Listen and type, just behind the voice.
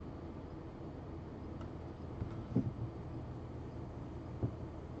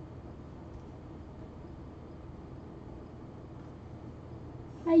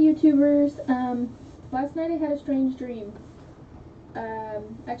Hi YouTubers. Last night I had a strange dream.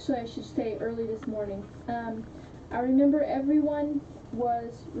 Actually I should say early this morning. I remember everyone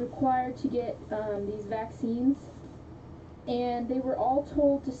was required to get these vaccines, and they were all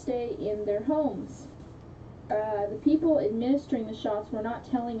told to stay in their homes. The people administering the shots were not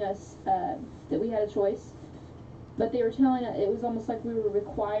telling us that we had a choice, but they were telling us it was almost like we were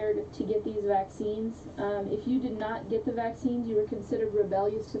required to get these vaccines. If you did not get the vaccines, you were considered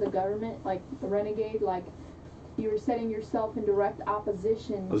rebellious to the government, like a renegade, like you were setting yourself in direct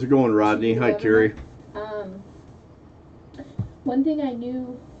opposition. How's it going, Rodney? Hi, Carrie. One thing I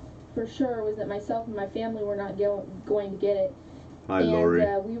knew for sure was that myself and my family were not going to get it. Hi, Lori.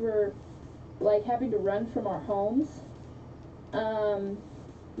 And we were like having to run from our homes.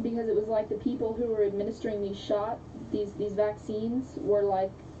 Because it was like the people who were administering these vaccines were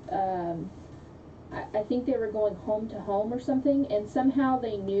like, I think they were going home to home or something, and somehow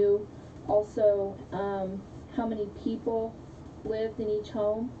they knew also how many people lived in each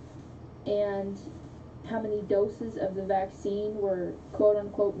home and how many doses of the vaccine were quote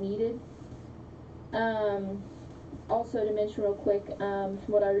unquote needed. Also, to mention real quick, from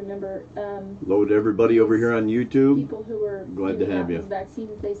what I remember, hello to everybody over here on YouTube. People who were glad to have you. These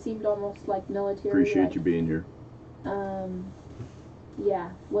vaccines, they seemed almost like military. Appreciate like, you being here.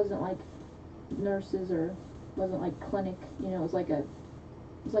 Yeah, wasn't like nurses or wasn't like clinic. You know, it was like a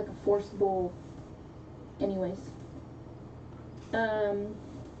forcible. Anyways,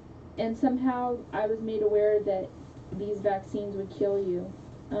 and somehow I was made aware that these vaccines would kill you.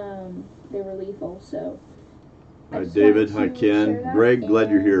 They were lethal, so. Hi, David. Hi, Ken. Greg, glad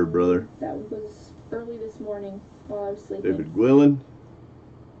you're here, brother. That was early this morning while I was sleeping. David Gwillen.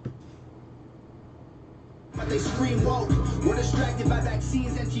 But they scream woke. We're distracted by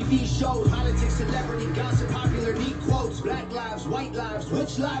vaccines and TV shows, politics, celebrity gossip, popular neat quotes. Black lives, white lives,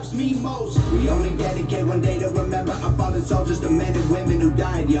 which lives mean most? We only dedicate one day to remember our fallen soldiers, the men and women who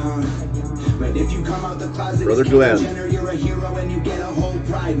died young. But if you come out the closet, Brother Glenn, you're a hero and you get a whole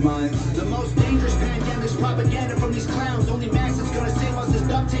Pride Month. The most dangerous pandemic's propaganda from these clowns. Only mask that's gonna save us is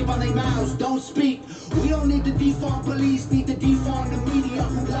duct tape on their mouths. Don't speak. We don't need to defund police, need to defund the media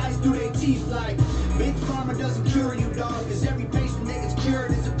who lies through their teeth like Big Pharma doesn't cure you, dog, cause every patient that gets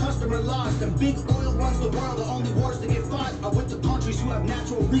cured is a customer lost. And big oil runs the world, the only wars that get fought are with the countries who have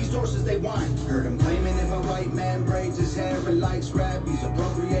natural resources they want. Heard him claiming if a white man braids his hair and likes rap, he's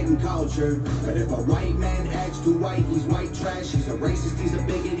appropriating culture. But if a white man acts too white, he's white trash, he's a racist, he's a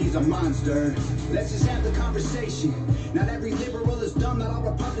bigot, he's a monster. Let's just have the conversation. Not every liberal is dumb, not all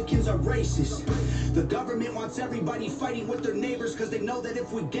Republicans are racist. The government wants everybody fighting with their neighbors cause they know that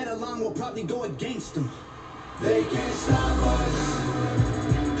if we get along, we'll probably go against them. They can't stop us,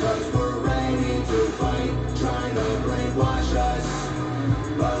 cause we're ready to fight, trying to brainwash us,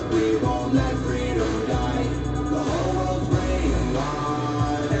 but we won't let freedom die, the whole world's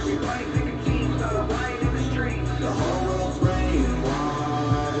brainwashed. Everybody pick a team, start a riot in the streets, the whole world's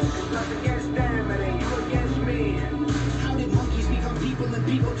brainwashed. It's us against them, it ain't you against me. How did monkeys become people and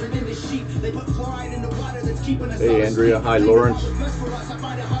people turn into sheep? They put fluoride in the water that's keeping us. Hey Andrea, hi Lawrence. I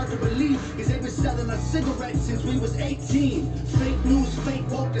find it hard to believe, cause they've been selling us cigarettes since we was 18. Fake news, fake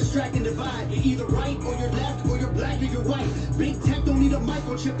woke, distract and divide. You're either right or you're left, or you're black or you're white. Big tech don't need a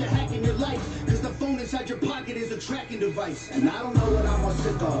microchip to hack in your life, cause the phone inside your pocket is a tracking device. And I don't know what I'm more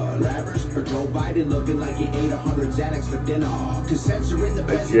sick of, Lavish or Joe Biden looking like he ate 100 Xanax for dinner. Cause censoring the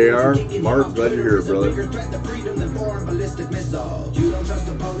best. JR, Mark, glad you're here, brother. Bigger threat to freedom than foreign ballistic missiles. You don't trust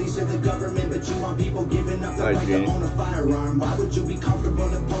the police or the government, but you want people giving up the right to own a firearm. Why would you be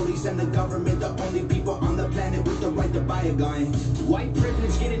comfortable if police and the government the only people on the planet with the right to buy a gun? White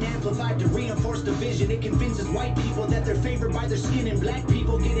privilege getting amplified to reinforce division. It convinces white people that they're favored by their skin, and black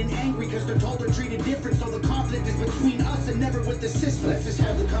people getting angry because they're told they're treated different. So the conflict is between us and never with the system. Let's just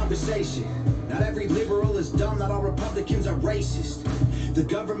have the conversation. Not every liberal is dumb, not all Republicans are racist. The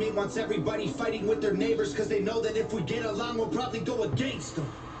government wants everybody fighting with their neighbors because they know that if we get along, we'll probably go against them.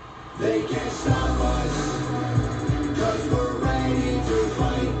 They can't stop us, cause we're ready to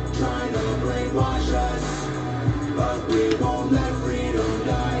fight, trying to brainwash us, but we won't let freedom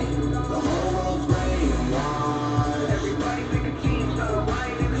die, the whole world's brainwashed. Everybody pick a team, start a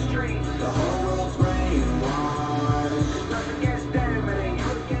riot in the streets, the whole world's brainwashed. It's us against them, it ain't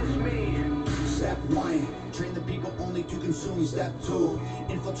you against me. Step 1, train the people only to consume. Step 2,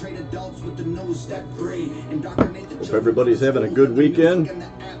 infiltrate adults with the news. Step 3, indoctrinate the children. Hope everybody's having a good weekend.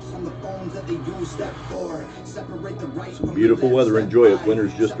 Step 4, separate the right Beautiful weather. Enjoy it.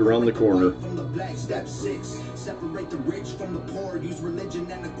 Winter's just around the corner. From the black, step 6. Separate the rich from the poor. Use religion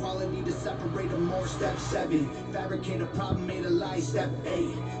and equality to separate them more. Step 7. Fabricate a problem, made a lie. Step 8.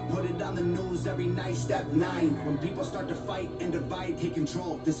 Put it on the news every night. Step 9. When people start to fight and divide, take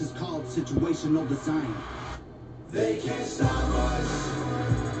control. This is called situational design. They can't stop us,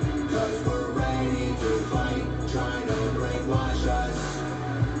 'cause we're ready to fight. Trying to brainwash us,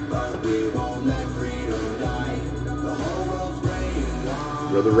 but we won't let freedom die. The whole world's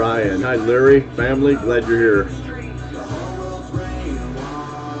brainwashed. Brother Ryan. Hi, Larry. Family. Glad you're here. The whole world's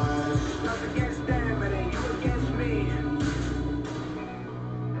brainwashed. Nothing against them, it ain't you against me.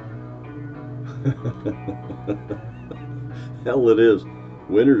 Hell, it is.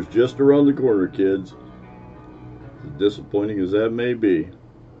 Winter's just around the corner, kids. As disappointing as that may be.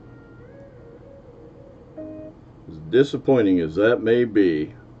 As disappointing as that may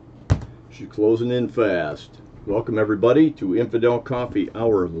be. She's closing in fast. Welcome, everybody, to Infidel Coffee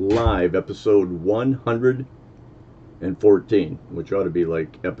Hour Live, episode 114, which ought to be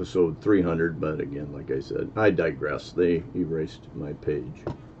like episode 300, but again, like I said, I digress. They erased my page.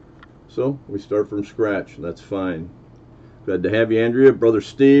 So, we start from scratch. That's fine. Glad to have you, Andrea. Brother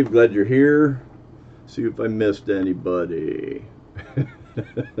Steve, glad you're here. See if I missed anybody.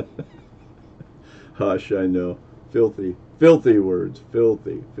 Hush, I know. Filthy words.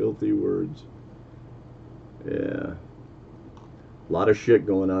 Filthy words. Yeah. A lot of shit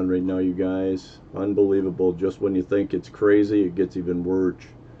going on right now, you guys. Unbelievable. Just when you think it's crazy, it gets even worse.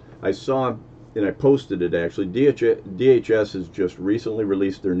 I saw, and I posted it actually, DHS has just recently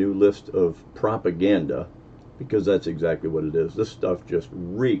released their new list of propaganda, because that's exactly what it is. This stuff just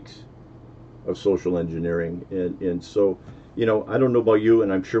reeks of social engineering. And so, you know, I don't know about you,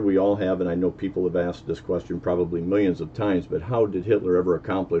 and I'm sure we all have, and I know people have asked this question probably millions of times, but how did Hitler ever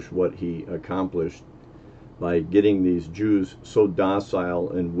accomplish what he accomplished by getting these Jews so docile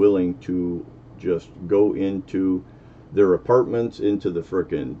and willing to just go into their apartments, into the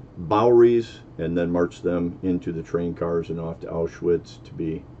frickin' Boweries, and then march them into the train cars and off to Auschwitz to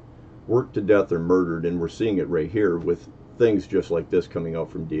be worked to death or murdered? And we're seeing it right here with things just like this coming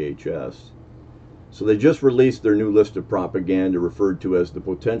out from DHS. So they just released their new list of propaganda referred to as the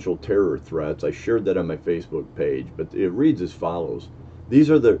potential terror threats. I shared that on my Facebook page, but it reads as follows.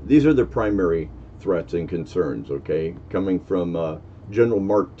 These are the primary threats and concerns, okay? Coming from General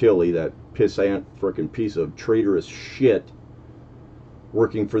Mark Tilley, that pissant frickin' piece of traitorous shit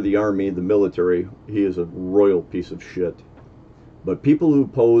working for the army, the military. He is a royal piece of shit. But people who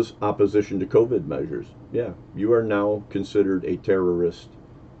pose opposition to COVID measures, yeah, you are now considered a terrorist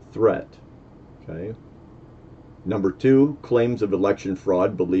threat. Okay. Number 2, claims of election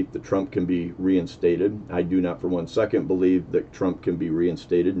fraud, belief that Trump can be reinstated. I do not for one second believe that Trump can be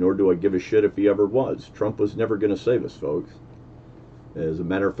reinstated, nor do I give a shit if he ever was. Trump was never going to save us, folks. As a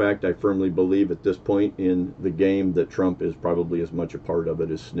matter of fact, I firmly believe at this point in the game that Trump is probably as much a part of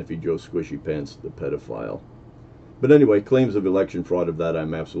it as Sniffy Joe Squishy Pants, the pedophile. But anyway, claims of election fraud, of that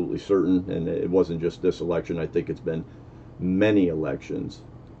I'm absolutely certain, and it wasn't just this election. I think it's been many elections.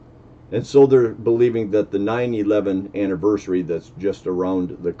 And so they're believing that the 9/11 anniversary that's just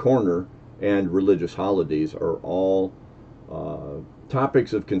around the corner and religious holidays are all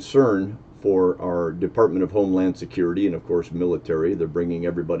topics of concern for our Department of Homeland Security and, of course, military. They're bringing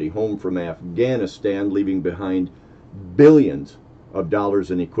everybody home from Afghanistan, leaving behind billions of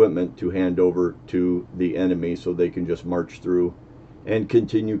dollars in equipment to hand over to the enemy so they can just march through and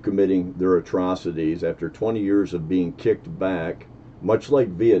continue committing their atrocities after 20 years of being kicked back. Much like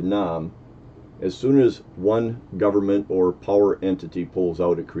Vietnam, as soon as one government or power entity pulls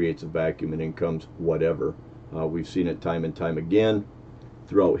out, it creates a vacuum and in comes whatever. We've seen it time and time again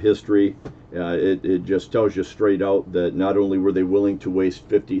throughout history. It just tells you straight out that not only were they willing to waste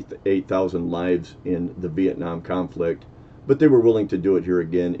 58,000 lives in the Vietnam conflict, but they were willing to do it here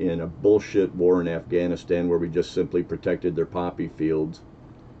again in a bullshit war in Afghanistan where we just simply protected their poppy fields.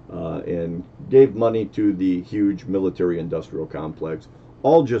 And gave money to the huge military-industrial complex.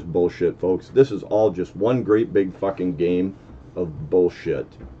 All just bullshit, folks. This is all just one great big fucking game of bullshit.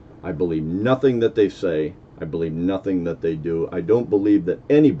 I believe nothing that they say. I believe nothing that they do. I don't believe that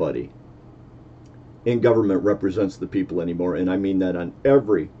anybody in government represents the people anymore, and I mean that on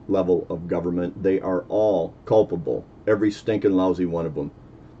every level of government. They are all culpable, every stinking lousy one of them.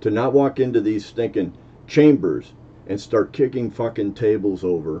 To not walk into these stinking chambers and start kicking fucking tables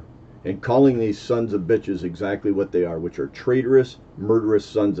over and calling these sons of bitches exactly what they are, which are traitorous, murderous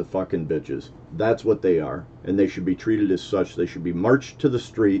sons of fucking bitches. That's what they are, and they should be treated as such. They should be marched to the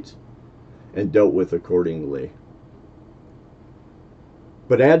streets and dealt with accordingly.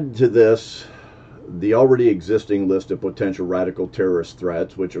 But add to this the already existing list of potential radical terrorist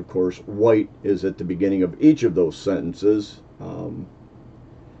threats, which of course white is at the beginning of each of those sentences.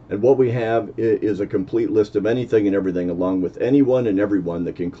 And what we have is a complete list of anything and everything, along with anyone and everyone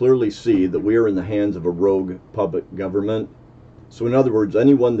that can clearly see that we are in the hands of a rogue puppet government. So in other words,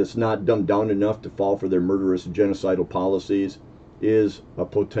 anyone that's not dumbed down enough to fall for their murderous genocidal policies is a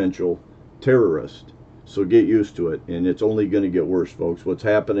potential terrorist. So get used to it, and it's only going to get worse, folks. What's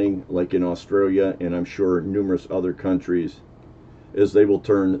happening, like in Australia and I'm sure numerous other countries, is they will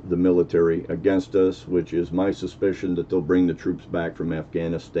turn the military against us, which is my suspicion that they'll bring the troops back from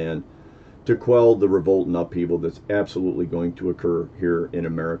Afghanistan to quell the revolt and upheaval that's absolutely going to occur here in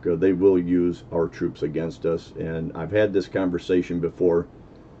America. They will use our troops against us, and I've had this conversation before.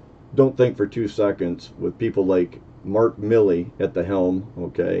 Don't think for 2 seconds with people like Mark Milley at the helm,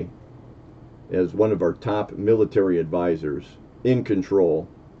 okay, as one of our top military advisors in control,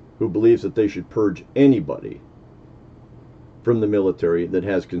 who believes that they should purge anybody from the military that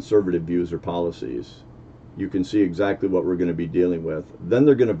has conservative views or policies. You can see exactly what we're going to be dealing with. Then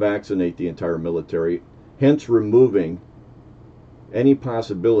they're going to vaccinate the entire military, hence removing any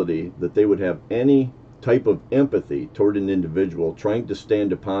possibility that they would have any type of empathy toward an individual trying to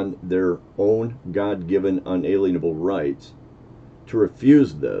stand upon their own God-given unalienable rights to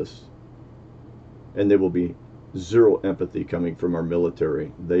refuse this. And there will be zero empathy coming from our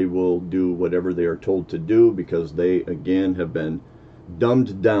military. They will do whatever they are told to do because they, again, have been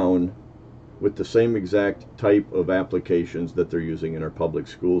dumbed down with the same exact type of applications that they're using in our public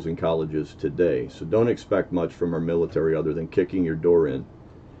schools and colleges today. So don't expect much from our military other than kicking your door in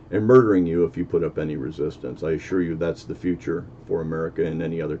and murdering you if you put up any resistance. I assure you that's the future for America and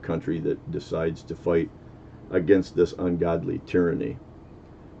any other country that decides to fight against this ungodly tyranny.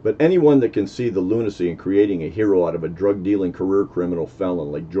 But anyone that can see the lunacy in creating a hero out of a drug-dealing career criminal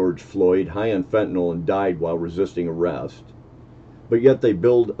felon like George Floyd, high on fentanyl and died while resisting arrest, but yet they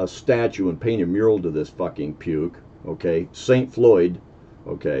build a statue and paint a mural to this fucking puke, okay, St. Floyd,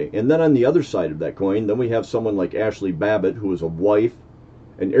 okay, and then on the other side of that coin, then we have someone like Ashley Babbitt, who is a wife,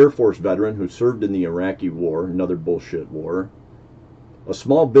 an Air Force veteran who served in the Iraqi war, another bullshit war, a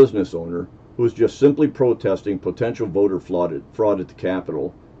small business owner who is just simply protesting potential voter fraud at the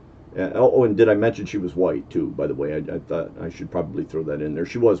Capitol. Oh, and did I mention she was white, too, by the way? I thought I should probably throw that in there.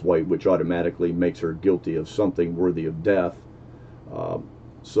 She was white, which automatically makes her guilty of something worthy of death.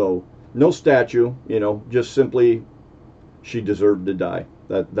 So, no statue, just simply she deserved to die.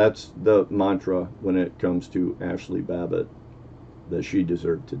 That's the mantra when it comes to Ashley Babbitt, that she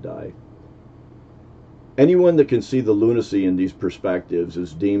deserved to die. Anyone that can see the lunacy in these perspectives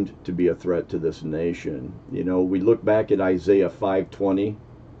is deemed to be a threat to this nation. We look back at Isaiah 5:20,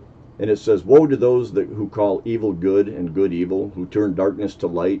 and it says, "Woe to those who call evil good and good evil, who turn darkness to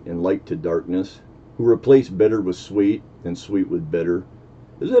light and light to darkness, who replace bitter with sweet and sweet with bitter."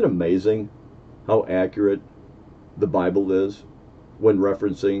 Isn't it amazing how accurate the Bible is when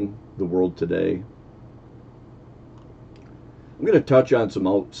referencing the world today? I'm going to touch on some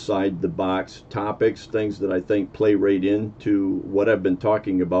outside-the-box topics, things that I think play right into what I've been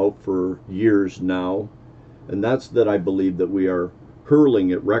talking about for years now, and that's that I believe that we are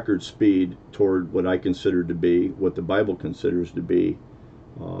hurling at record speed toward what I consider to be, what the Bible considers to be,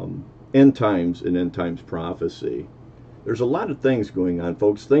 end times and end times prophecy. There's a lot of things going on,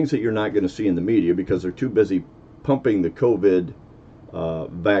 folks, things that you're not going to see in the media because they're too busy pumping the COVID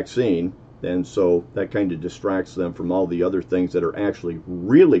vaccine, and so that kind of distracts them from all the other things that are actually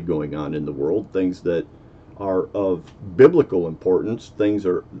really going on in the world, things that are of biblical importance, things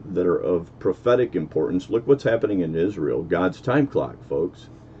that are of prophetic importance. Look what's happening in Israel, God's time clock, folks.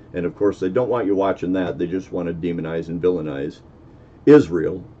 And of course, they don't want you watching that. They just want to demonize and villainize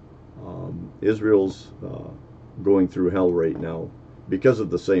Israel. Israel's going through hell right now because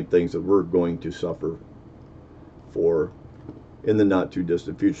of the same things that we're going to suffer for in the not too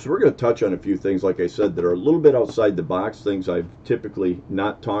distant future. So we're going to touch on a few things, like I said, that are a little bit outside the box, things I've typically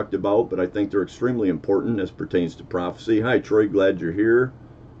not talked about, but I think they're extremely important as pertains to prophecy. Hi, Troy, glad you're here.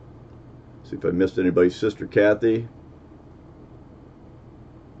 See if I missed anybody. Sister Kathy.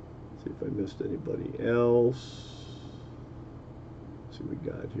 See if I missed anybody else. Let's see what we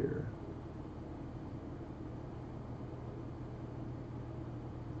got here.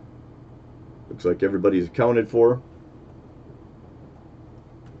 Looks like everybody's accounted for.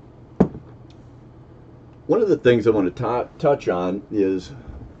 One of the things I want to touch on is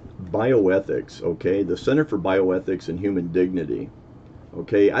bioethics, okay? The Center for Bioethics and Human Dignity,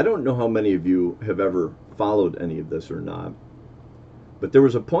 okay? I don't know how many of you have ever followed any of this or not, but there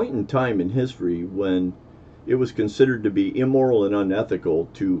was a point in time in history when it was considered to be immoral and unethical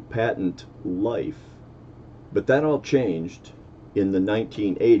to patent life. But that all changed in the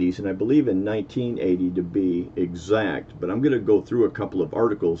 1980s, and I believe in 1980 to be exact. But I'm going to go through a couple of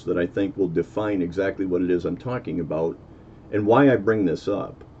articles that I think will define exactly what it is I'm talking about and why I bring this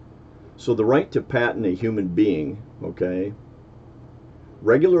up. So the right to patent a human being, okay?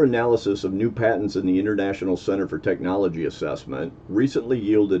 Regular analysis of new patents in the International Center for Technology Assessment recently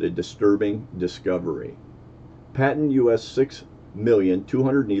yielded a disturbing discovery. Patent US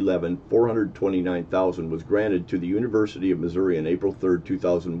 6,211,429,000 was granted to the University of Missouri on April 3,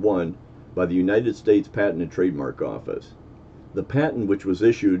 2001 by the United States Patent and Trademark Office. The patent, which was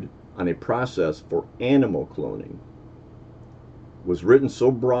issued on a process for animal cloning, was written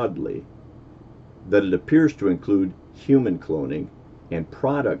so broadly that it appears to include human cloning and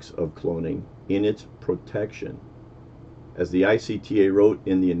products of cloning in its protection. As the ICTA wrote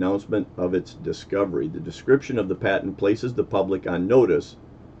in the announcement of its discovery, the description of the patent places the public on notice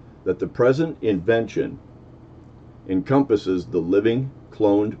that the present invention encompasses the living,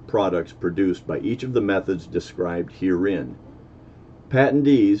 cloned products produced by each of the methods described herein.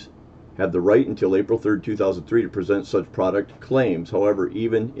 Patentees have the right until April 3, 2003 to present such product claims. However,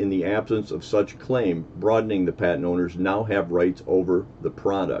 even in the absence of such claim, broadening the patent owners now have rights over the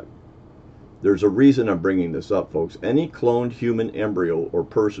product. There's a reason I'm bringing this up, folks. Any cloned human embryo or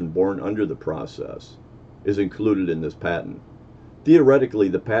person born under the process is included in this patent. Theoretically,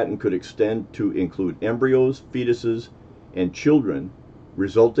 the patent could extend to include embryos, fetuses, and children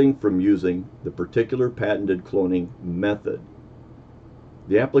resulting from using the particular patented cloning method.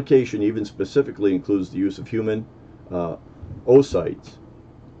 The application even specifically includes the use of human oocytes,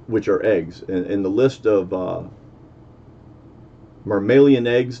 which are eggs, and the list of mammalian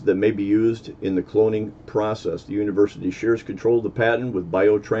eggs that may be used in the cloning process. The university shares control of the patent with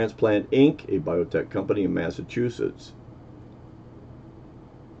Biotransplant Inc., a biotech company in Massachusetts.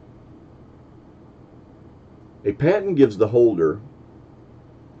 A patent gives the holder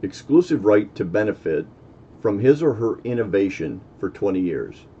exclusive right to benefit from his or her innovation for 20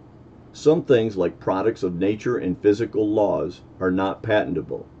 years. Some things, like products of nature and physical laws, are not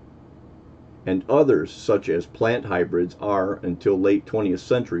patentable, and others, such as plant hybrids, are, until late 20th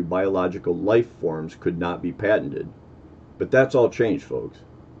century, biological life forms could not be patented. But that's all changed, folks.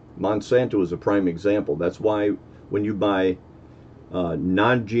 Monsanto is a prime example. That's why when you buy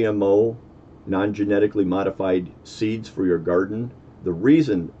non-GMO, non-genetically modified seeds for your garden, the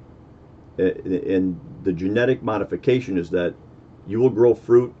reason in the genetic modification is that you will grow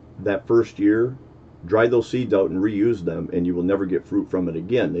fruit that first year, dry those seeds out and reuse them, and you will never get fruit from it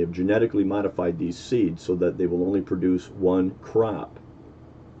again. They have genetically modified these seeds so that they will only produce one crop.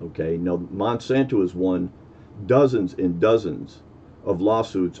 Okay, now Monsanto has won dozens and dozens of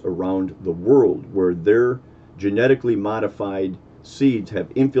lawsuits around the world where their genetically modified seeds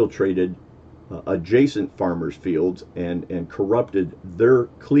have infiltrated adjacent farmers' fields and corrupted their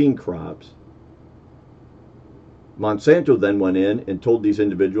clean crops. Monsanto then went in and told these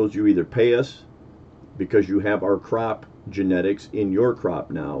individuals, you either pay us because you have our crop genetics in your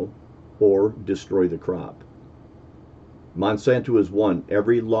crop now, or destroy the crop. Monsanto has won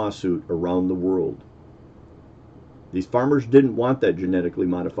every lawsuit around the world. These farmers didn't want that genetically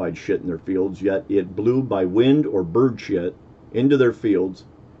modified shit in their fields, yet it blew by wind or bird shit into their fields,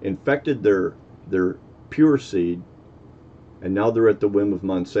 infected their pure seed, and now they're at the whim of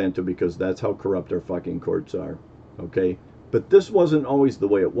Monsanto because that's how corrupt our fucking courts are. Okay? But this wasn't always the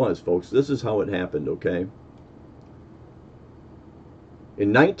way it was, folks. This is how it happened, okay?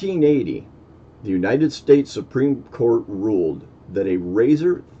 In 1980, the United States Supreme Court ruled that a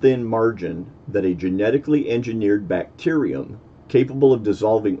razor-thin margin that a genetically engineered bacterium capable of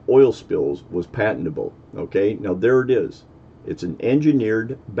dissolving oil spills was patentable. Okay? Now there it is. It's an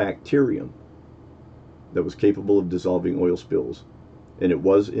engineered bacterium that was capable of dissolving oil spills, and it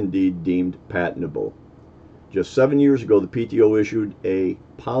was indeed deemed patentable. Just 7 years ago, the PTO issued a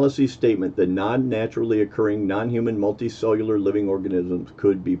policy statement that non-naturally occurring, non-human, multicellular living organisms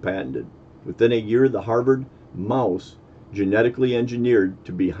could be patented. Within a year, the Harvard mouse, genetically engineered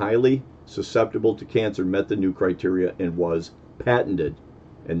to be highly susceptible to cancer, met the new criteria and was patented.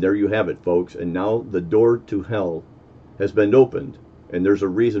 And there you have it, folks. And now the door to hell has been opened. And there's a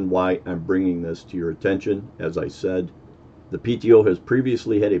reason why I'm bringing this to your attention. As I said, the PTO has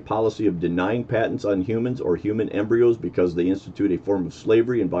previously had a policy of denying patents on humans or human embryos because they institute a form of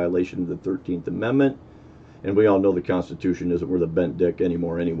slavery in violation of the 13th Amendment. And we all know the Constitution isn't worth a bent dick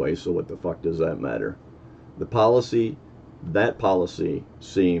anymore anyway, so what the fuck does that matter? That policy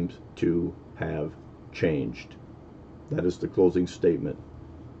seems to have changed. That is the closing statement.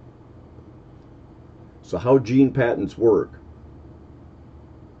 So how gene patents work.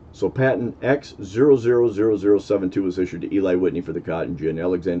 So patent X000072 was issued to Eli Whitney for the cotton gin.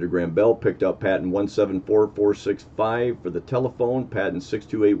 Alexander Graham Bell picked up patent 174465 for the telephone. Patent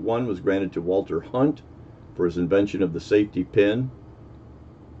 6281 was granted to Walter Hunt for his invention of the safety pin.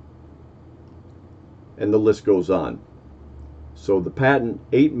 And the list goes on. So the patent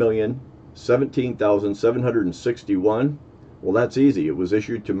 8,017,761, well, that's easy. It was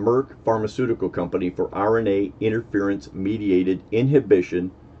issued to Merck Pharmaceutical Company for RNA interference mediated inhibition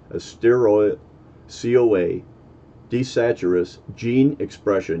of steroid CoA desaturase gene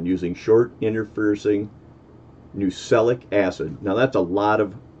expression using short interfacing nucleic acid. Now that's a lot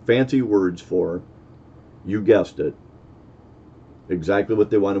of fancy words for, you guessed it, exactly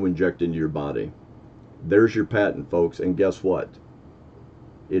what they want to inject into your body. There's your patent, folks, and guess what?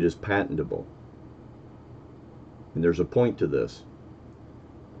 It is patentable. And there's a point to this.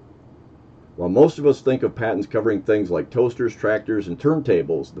 While most of us think of patents covering things like toasters, tractors, and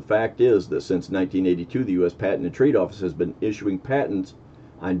turntables, the fact is that since 1982, the U.S. Patent and Trade Office has been issuing patents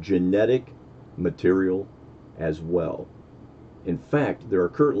on genetic material as well. In fact, there are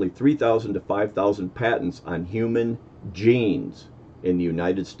currently 3,000 to 5,000 patents on human genes in the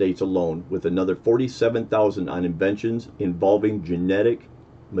United States alone, with another 47,000 on inventions involving genetic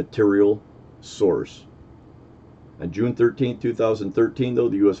material source. On June 13, 2013, though,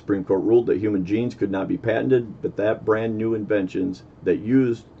 the U.S. Supreme Court ruled that human genes could not be patented, but that brand new inventions that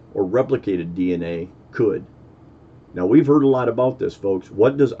used or replicated DNA could. Now, we've heard a lot about this, folks.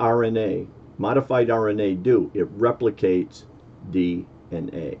 What does RNA, modified RNA, do? It replicates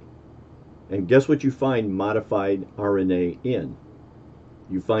DNA. And guess what you find modified RNA in?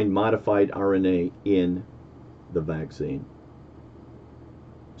 You find modified RNA in the vaccine.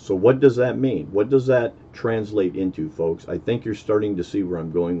 So what does that mean? What does that translate into, folks? I think you're starting to see where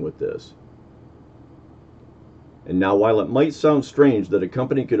I'm going with this. And now, while it might sound strange that a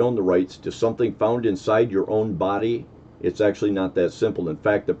company could own the rights to something found inside your own body, it's actually not that simple. In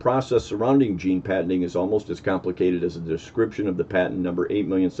fact, the process surrounding gene patenting is almost as complicated as the description of the patent number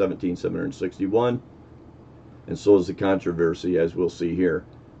 8,017,761, and so is the controversy, as we'll see here.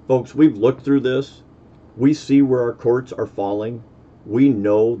 Folks, we've looked through this. We see where our courts are falling. We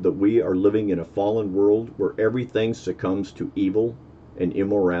know that we are living in a fallen world where everything succumbs to evil and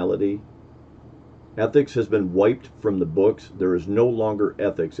immorality. Ethics has been wiped from the books. There is no longer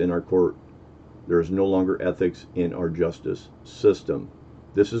ethics in our court. There is no longer ethics in our justice system.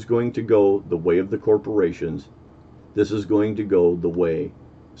 This is going to go the way of the corporations. This is going to go the way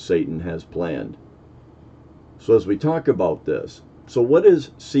Satan has planned. So as we talk about this, so what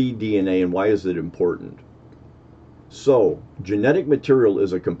is cDNA and why is it important? So, genetic material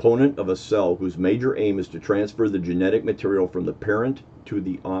is a component of a cell whose major aim is to transfer the genetic material from the parent to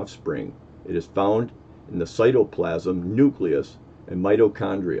the offspring. It is found in the cytoplasm, nucleus, and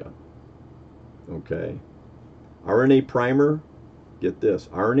mitochondria. Okay. RNA primer, get this,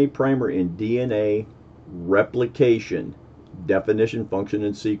 RNA primer in DNA replication, definition, function,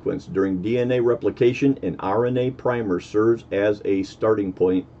 and sequence. During DNA replication, an RNA primer serves as a starting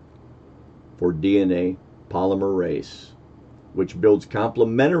point for DNA polymerase, which builds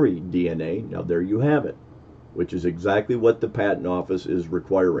complementary DNA. Now there you have it, which is exactly what the Patent Office is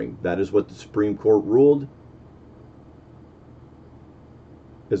requiring. That is what the Supreme Court ruled,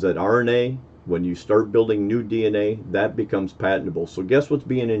 is that RNA, when you start building new DNA, that becomes patentable. So guess what's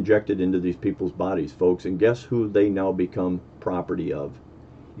being injected into these people's bodies, folks, and guess who they now become property of?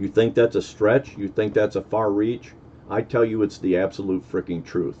 You think that's a stretch? You think that's a far reach? I tell you, it's the absolute freaking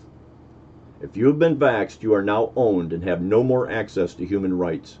truth. If you have been vaxxed, you are now owned and have no more access to human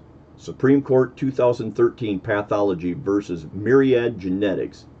rights. Supreme Court 2013 Pathology versus Myriad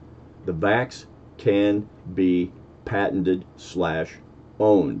Genetics. The vax can be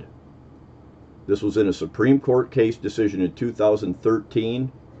patented/owned. This was in a Supreme Court case decision in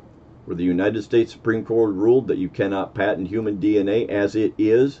 2013 where the United States Supreme Court ruled that you cannot patent human DNA as it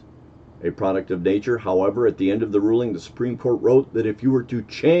is a product of nature. However, at the end of the ruling, the Supreme Court wrote that if you were to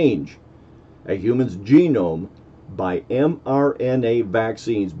change a human's genome by mRNA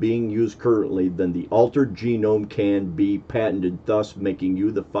vaccines being used currently, then the altered genome can be patented, thus making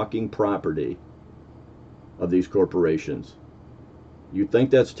you the fucking property of these corporations. You think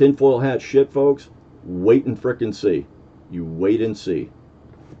that's tinfoil hat shit, folks? Wait and frickin' see. You wait and see.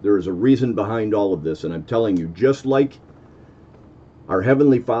 There is a reason behind all of this, and I'm telling you, just like our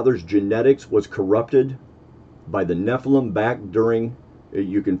Heavenly Father's genetics was corrupted by the Nephilim back during,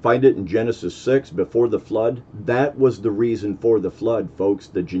 you can find it in Genesis 6, before the flood. That was the reason for the flood, folks.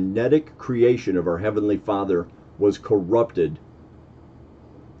 The genetic creation of our Heavenly Father was corrupted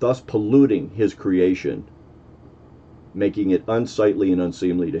thus polluting his creation, making it unsightly and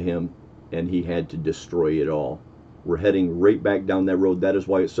unseemly to him, and he had to destroy it all. We're heading right back down that road. That is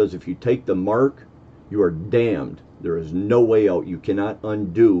why it says if you take the mark, you are damned. There is no way out. You cannot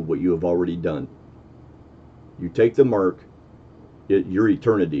undo what you have already done. You take the mark, your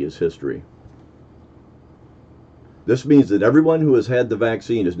eternity is history. This means that everyone who has had the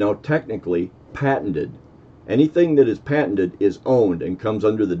vaccine is now technically patented. Anything that is patented is owned and comes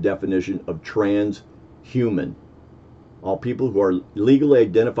under the definition of transhuman. All people who are legally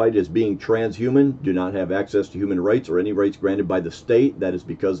identified as being transhuman do not have access to human rights or any rights granted by the state. That is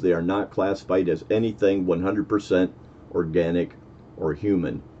because they are not classified as anything 100% organic or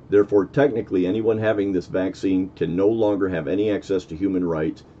human. Therefore, technically, anyone having this vaccine can no longer have any access to human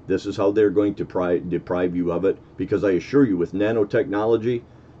rights. This is how they're going to deprive you of it, because I assure you, with nanotechnology,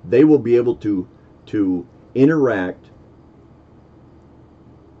 they will be able to interact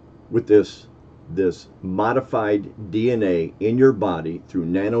with this modified DNA in your body through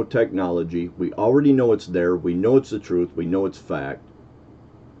nanotechnology. We already know it's there. We know it's the truth. We know it's fact.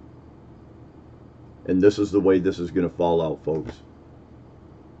 And this is the way this is going to fall out, folks.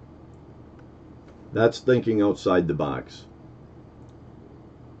 That's thinking outside the box.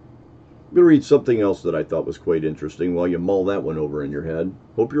 I'm going to read something else that I thought was quite interesting while you mull that one over in your head.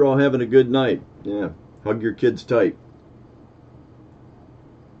 Hope you're all having a good night. Yeah, hug your kids tight.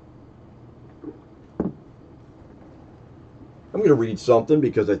 I'm going to read something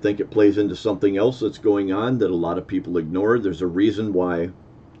because I think it plays into something else that's going on that a lot of people ignore. There's a reason why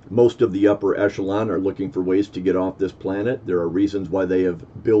most of the upper echelon are looking for ways to get off this planet. There are reasons why they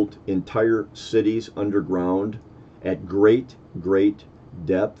have built entire cities underground at great, great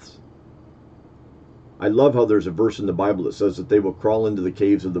depths. I love how there's a verse in the Bible that says that they will crawl into the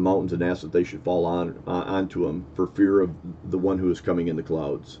caves of the mountains and ask that they should fall onto them for fear of the one who is coming in the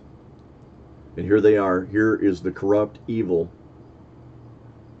clouds. And here they are. Here is the corrupt, evil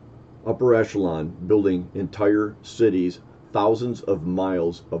upper echelon building entire cities, thousands of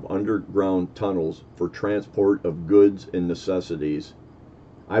miles of underground tunnels for transport of goods and necessities.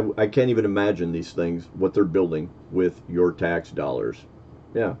 I can't even imagine these things, what they're building with your tax dollars.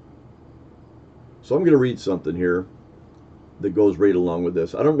 Yeah. So I'm going to read something here that goes right along with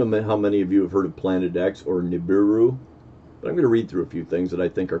this. I don't know how many of you have heard of Planet X or Nibiru, but I'm going to read through a few things that I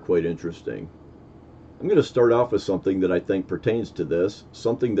think are quite interesting. I'm going to start off with something that I think pertains to this,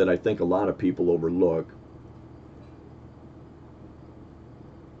 something that I think a lot of people overlook.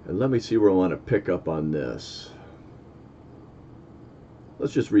 And let me see where I want to pick up on this.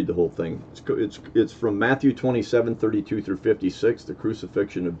 Let's just read the whole thing. It's from Matthew 27:32 through 56, the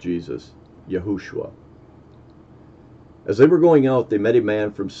crucifixion of Jesus, Yahushua. As they were going out, they met a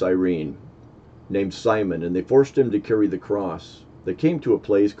man from Cyrene named Simon, and they forced him to carry the cross. They came to a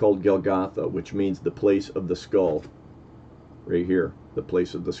place called Golgotha, which means the place of the skull. Right here, the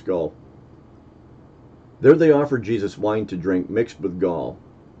place of the skull. There they offered Jesus wine to drink mixed with gall.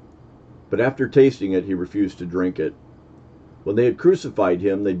 But after tasting it, he refused to drink it. When they had crucified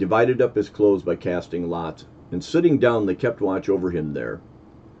him, they divided up his clothes by casting lots, and sitting down they kept watch over him there.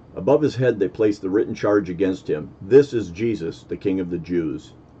 Above his head they placed the written charge against him, "This is Jesus, the King of the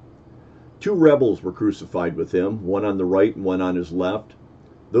Jews." 2 rebels were crucified with him, one on the right and one on his left.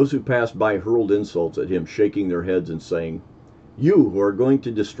 Those who passed by hurled insults at him, shaking their heads and saying, "You who are going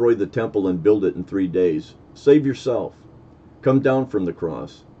to destroy the temple and build it in 3 days, save yourself. Come down from the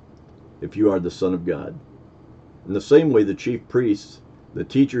cross, if you are the Son of God." In the same way the chief priests, the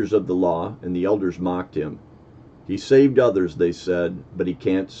teachers of the law, and the elders mocked him. "He saved others," they said, "but he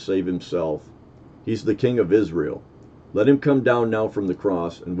can't save himself. He's the King of Israel. Let him come down now from the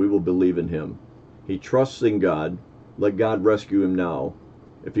cross, and we will believe in him. He trusts in God. Let God rescue him now,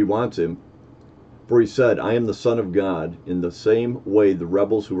 if he wants him. For he said, 'I am the Son of God.'" In the same way the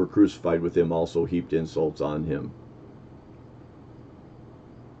rebels who were crucified with him also heaped insults on him.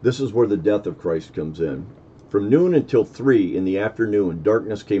 This is where the death of Christ comes in. From noon until 3 in the afternoon,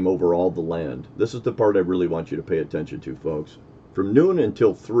 darkness came over all the land. This is the part I really want you to pay attention to, folks. From noon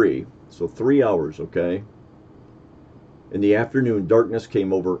until 3, so 3 hours, okay? In the afternoon, darkness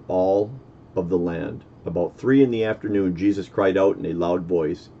came over all of the land. About 3 in the afternoon, Jesus cried out in a loud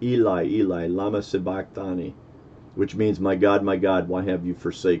voice, "Eli, Eli, lama sabachthani," which means, my God, why have you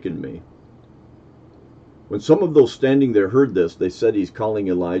forsaken me?" When some of those standing there heard this, they said, "He's calling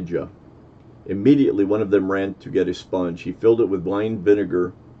Elijah." Immediately one of them ran to get a sponge. He filled it with wine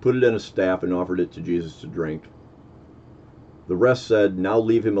vinegar, put it in a staff, and offered it to Jesus to drink. The rest said, "Now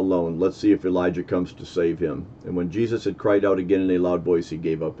leave him alone. Let's see if Elijah comes to save him." And when Jesus had cried out again in a loud voice, he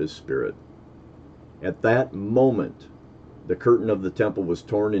gave up his spirit. At that moment, The curtain of the temple was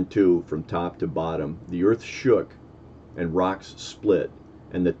torn in two from top to bottom. The earth shook, and rocks split,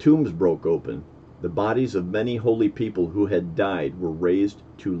 and the tombs broke open. The bodies of many holy people who had died were raised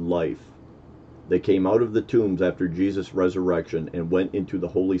to life. They came out of the tombs after Jesus' resurrection and went into the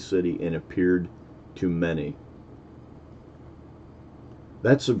holy city and appeared to many.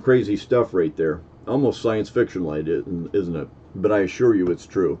 That's some crazy stuff right there. Almost science fiction-like, isn't it? But I assure you it's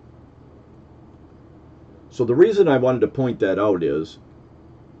true. So the reason I wanted to point that out is,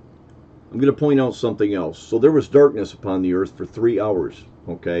 I'm going to point out something else. So there was darkness upon the earth for 3 hours,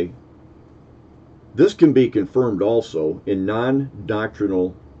 okay? This can be confirmed also in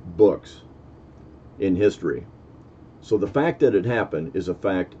non-doctrinal books in history. So the fact that it happened is a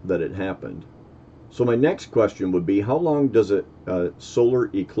fact that it happened. So my next question would be, how long does a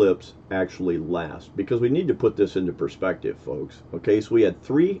solar eclipse actually last? Because we need to put this into perspective, folks. Okay, so we had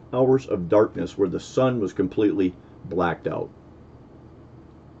 3 hours of darkness where the sun was completely blacked out.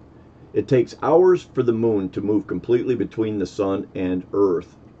 It takes hours for the moon to move completely between the sun and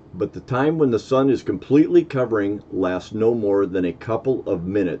Earth, but the time when the sun is completely covering lasts no more than a couple of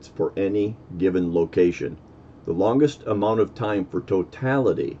minutes for any given location. The longest amount of time for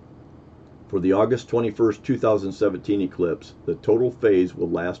totality for the August 21st, 2017 eclipse, the total phase will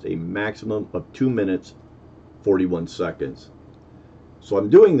last a maximum of 2 minutes, 41 seconds. So I'm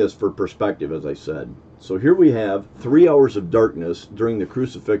doing this for perspective, as I said. So here we have 3 hours of darkness during the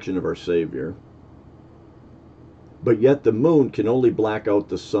crucifixion of our Savior, but yet the moon can only black out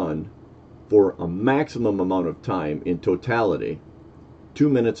the sun for a maximum amount of time in totality, 2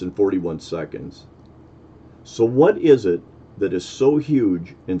 minutes and 41 seconds. So what is it that is so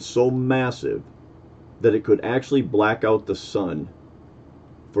huge and so massive that it could actually black out the sun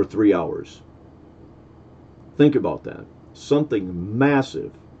for 3 hours? Think about that. Something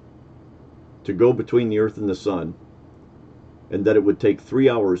massive to go between the earth and the sun, and that it would take 3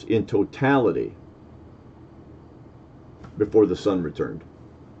 hours in totality before the sun returned.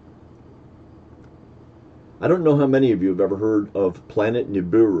 I don't know how many of you have ever heard of Planet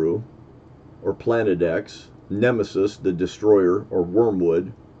Nibiru, or Planet X, Nemesis, the Destroyer, or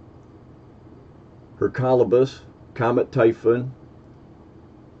Wormwood, Hercolubus, Comet Typhon,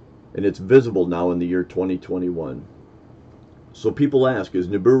 and it's visible now in the year 2021. So people ask, is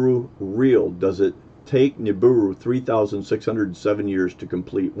Nibiru real? Does it take Nibiru 3,607 years to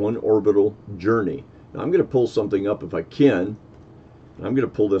complete one orbital journey? Now I'm going to pull something up if I can. I'm going to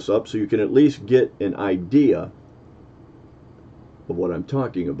pull this up so you can at least get an idea of what I'm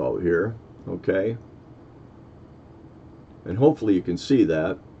talking about here, okay? And hopefully you can see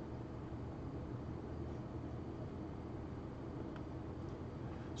that.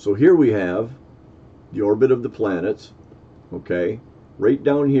 So here we have the orbit of the planets, okay? Right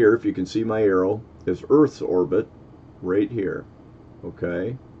down here, if you can see my arrow, is Earth's orbit, right here,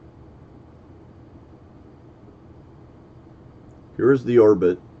 okay? Here's the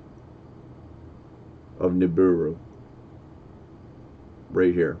orbit of Nibiru,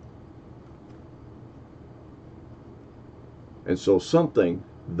 right here. And so something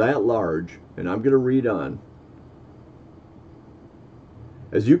that large, and I'm going to read on.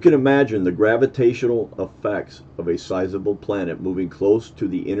 As you can imagine, the gravitational effects of a sizable planet moving close to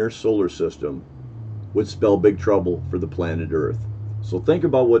the inner solar system would spell big trouble for the planet Earth. So think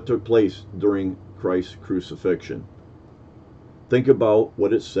about what took place during Christ's crucifixion. Think about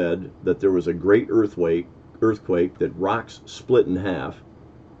what it said, that there was a great earthquake, that rocks split in half,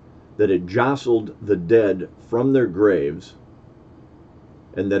 that it jostled the dead from their graves,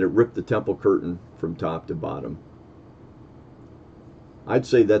 and that it ripped the temple curtain from top to bottom. I'd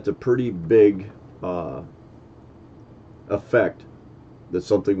say that's a pretty big effect that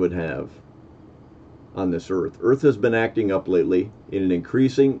something would have on this earth. Earth has been acting up lately in an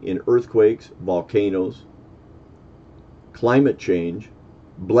increasing in earthquakes, volcanoes, climate change,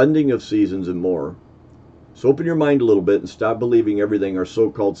 blending of seasons, and more. So open your mind a little bit and stop believing everything our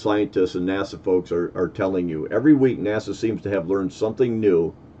so-called scientists and NASA folks are telling you. Every week NASA seems to have learned something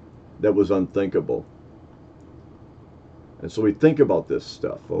new that was unthinkable. And so we think about this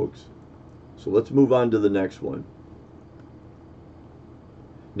stuff, folks. So let's move on to the next one.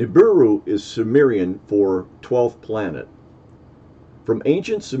 Nibiru is Sumerian for 12th planet. From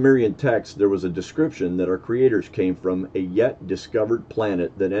ancient Sumerian texts, there was a description that our creators came from a yet discovered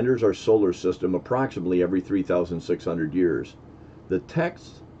planet that enters our solar system approximately every 3,600 years. The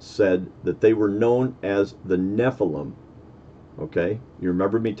text said that they were known as the Nephilim. Okay, you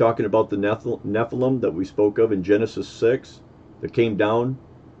remember me talking about the Nephilim that we spoke of in Genesis 6, that came down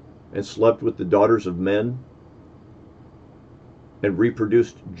and slept with the daughters of men and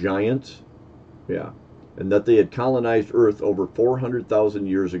reproduced giants? Yeah. and that they had colonized Earth over 400,000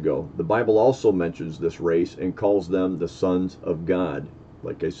 years ago. The Bible also mentions this race and calls them the sons of God,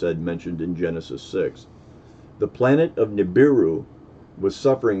 like I said, mentioned in Genesis 6. The planet of Nibiru was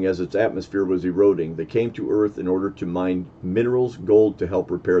suffering as its atmosphere was eroding. They came to Earth in order to mine minerals, gold, to help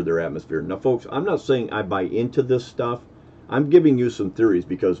repair their atmosphere. Now, folks, I'm not saying I buy into this stuff. I'm giving you some theories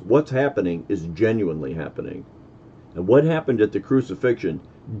because what's happening is genuinely happening. And what happened at the crucifixion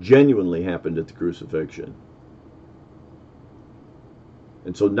genuinely happened at the crucifixion.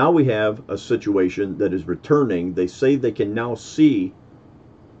 And so now we have a situation that is returning. They say they can now see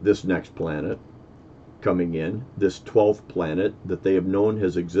this next planet coming in, this 12th planet that they have known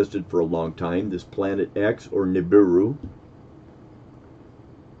has existed for a long time, this planet X or Nibiru.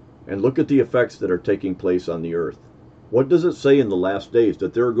 And look at the effects that are taking place on the Earth. What does it say in the last days?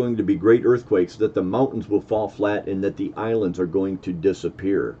 That there are going to be great earthquakes, that the mountains will fall flat, and that the islands are going to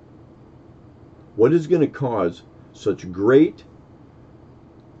disappear. What is going to cause such great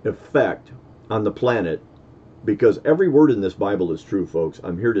effect on the planet? Because every word in this Bible is true, folks.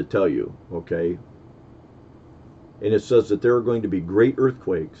 I'm here to tell you, okay? And it says that there are going to be great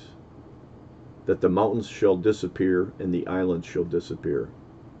earthquakes, that the mountains shall disappear, and the islands shall disappear.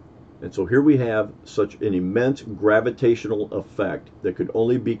 And so here we have such an immense gravitational effect that could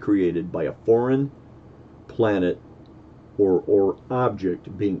only be created by a foreign planet or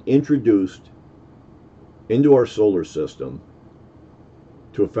object being introduced into our solar system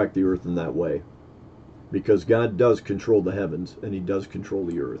to affect the Earth in that way. Because God does control the heavens and He does control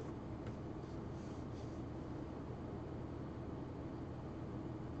the Earth.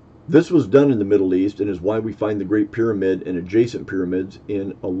 This was done in the Middle East and is why we find the Great Pyramid and adjacent pyramids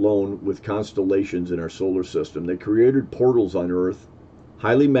in alone with constellations in our solar system. They created portals on Earth,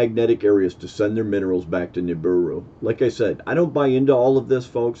 highly magnetic areas to send their minerals back to Nibiru. Like I said, I don't buy into all of this,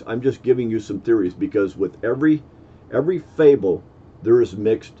 folks. I'm just giving you some theories because with every fable, there is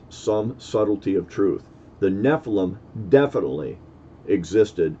mixed some subtlety of truth. The Nephilim definitely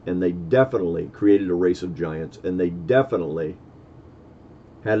existed, and they definitely created a race of giants, and they definitely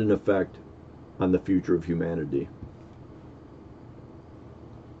had an effect on the future of humanity.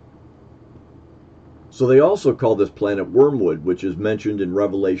 So they also call this planet Wormwood, which is mentioned in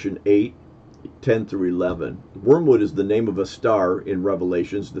Revelation 8:10 through 11. Wormwood is the name of a star in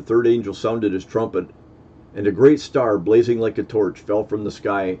Revelations. The third angel sounded his trumpet, and a great star, blazing like a torch, fell from the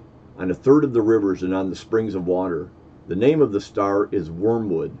sky on a third of the rivers and on the springs of water. The name of the star is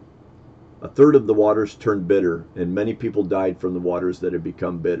Wormwood. A third of the waters turned bitter, and many people died from the waters that had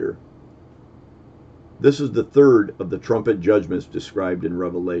become bitter. This is the third of the trumpet judgments described in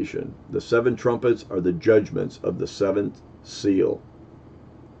Revelation. The 7 trumpets are the judgments of the 7th seal.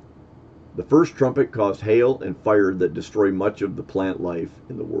 The first trumpet caused hail and fire that destroy much of the plant life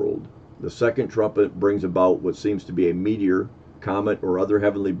in the world. The second trumpet brings about what seems to be a meteor, comet, or other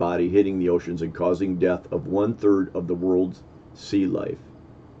heavenly body hitting the oceans and causing death of 1/3 of the world's sea life.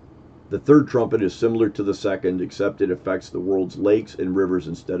 The third trumpet is similar to the second, except it affects the world's lakes and rivers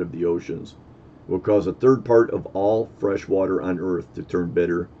instead of the oceans. It will cause a third part of all fresh water on earth to turn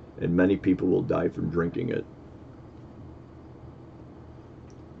bitter, and many people will die from drinking it.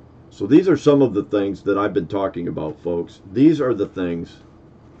 So these are some of the things that I've been talking about, folks. These are the things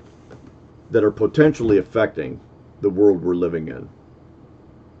that are potentially affecting the world we're living in.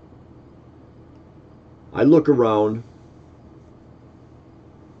 I look around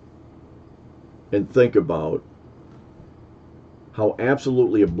and think about how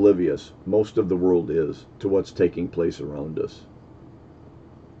absolutely oblivious most of the world is to what's taking place around us.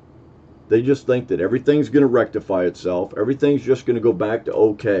 They just think that everything's going to rectify itself, everything's just going to go back to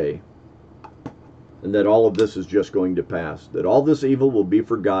okay, and that all of this is just going to pass, that all this evil will be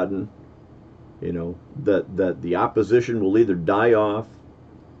forgotten, that the opposition will either die off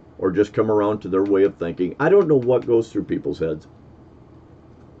or just come around to their way of thinking. I don't know what goes through people's heads.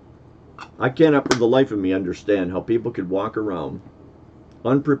 I cannot for the life of me understand how people could walk around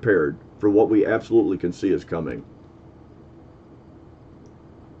unprepared for what we absolutely can see is coming.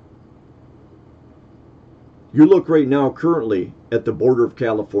 You look right now currently at the border of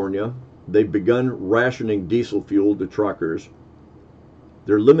California. They've begun rationing diesel fuel to truckers.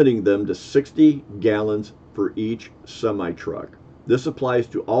 They're limiting them to 60 gallons for each semi-truck. This applies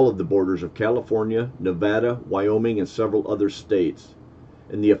to all of the borders of California, Nevada, Wyoming, and several other states.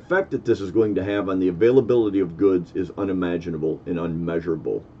 And the effect that this is going to have on the availability of goods is unimaginable and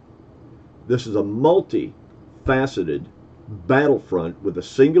unmeasurable. This is a multi-faceted battlefront with a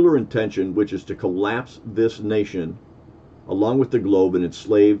singular intention, which is to collapse this nation along with the globe and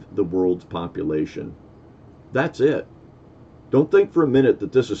enslave the world's population. That's it. Don't think for a minute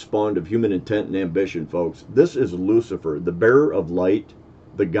that this is spawned of human intent and ambition, folks. This is Lucifer, the bearer of light,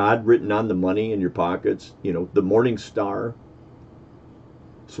 the God written on the money in your pockets, the morning star.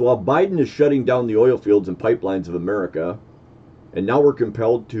 So while Biden is shutting down the oil fields and pipelines of America, and now we're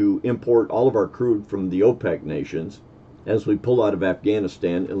compelled to import all of our crude from the OPEC nations as we pull out of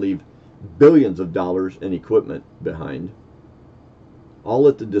Afghanistan and leave billions of dollars in equipment behind, all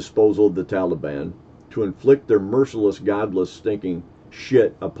at the disposal of the Taliban to inflict their merciless, godless, stinking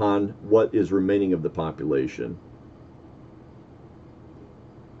shit upon what is remaining of the population.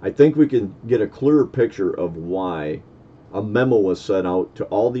 I think we can get a clearer picture of why a memo was sent out to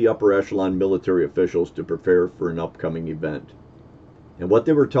all the upper echelon military officials to prepare for an upcoming event. And what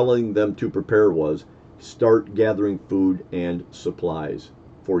they were telling them to prepare was start gathering food and supplies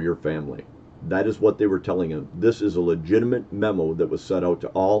for your family. That is what they were telling them. This is a legitimate memo that was sent out to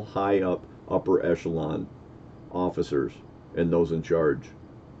all high up upper echelon officers and those in charge.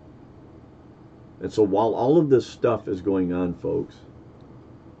 And so while all of this stuff is going on, folks,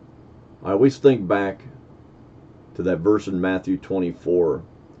 I always think back to that verse in Matthew 24,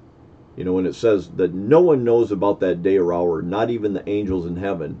 when it says that no one knows about that day or hour, not even the angels in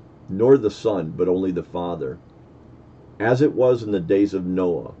heaven, nor the Son, but only the Father. As it was in the days of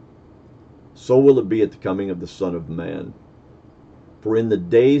Noah, so will it be at the coming of the Son of Man. For in the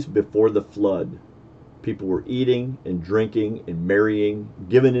days before the flood, people were eating and drinking and marrying,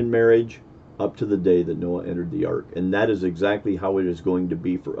 given in marriage, up to the day that Noah entered the ark. And that is exactly how it is going to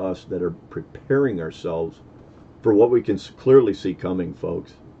be for us that are preparing ourselves for what we can clearly see coming,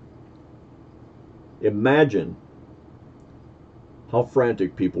 folks. Imagine how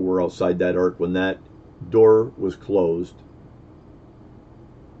frantic people were outside that ark when that door was closed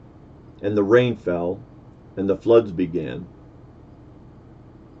and the rain fell and the floods began.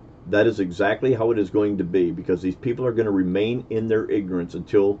 That is exactly how it is going to be, because these people are going to remain in their ignorance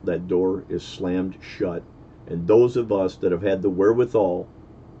until that door is slammed shut. And those of us that have had the wherewithal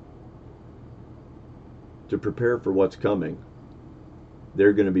to prepare for what's coming,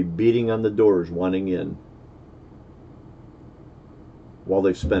 they're going to be beating on the doors wanting in, while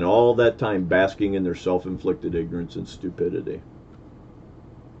they've spent all that time basking in their self-inflicted ignorance and stupidity.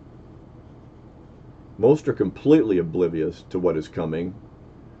 Most are completely oblivious to what is coming.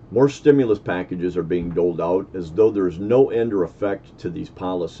 More stimulus packages are being doled out as though there is no end or effect to these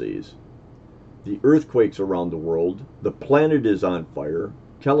policies. The earthquakes around the world, the planet is on fire,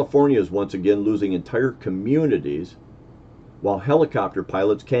 California is once again losing entire communities, while helicopter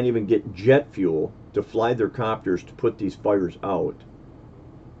pilots can't even get jet fuel to fly their copters to put these fires out.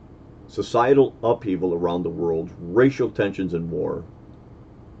 Societal upheaval around the world, racial tensions and war,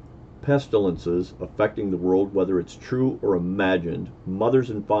 pestilences affecting the world, whether it's true or imagined,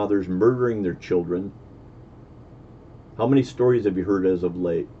 mothers and fathers murdering their children. How many stories have you heard as of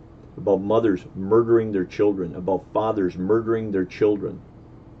late about mothers murdering their children, about fathers murdering their children,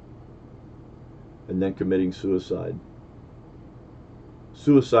 and then committing suicide?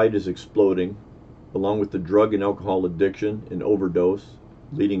 Suicide is exploding, along with the drug and alcohol addiction and overdose,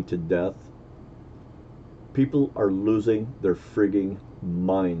 leading to death. People are losing their frigging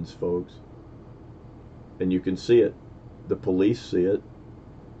minds, folks. And you can see it. The police see it.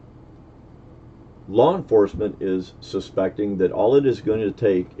 Law enforcement is suspecting that all it is going to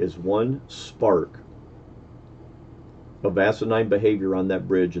take is one spark of asinine behavior on that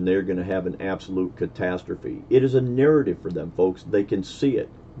bridge, and they're going to have an absolute catastrophe. It is a narrative for them, folks. They can see it.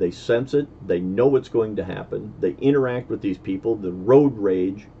 They sense it. They know what's going to happen. They interact with these people, the road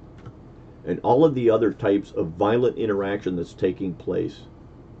rage, and all of the other types of violent interaction that's taking place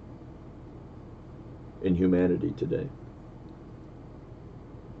in humanity today.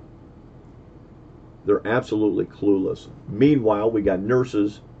 They're absolutely clueless. Meanwhile, we got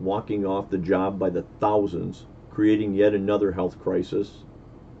nurses walking off the job by the thousands, creating yet another health crisis.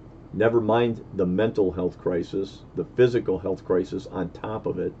 Never mind the mental health crisis, the physical health crisis on top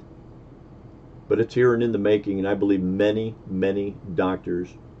of it. But it's here and in the making, and I believe many, many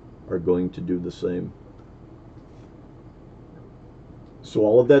doctors are going to do the same. So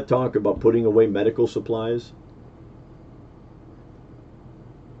all of that talk about putting away medical supplies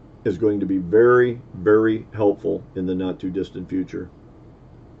is going to be very, very helpful in the not too distant future.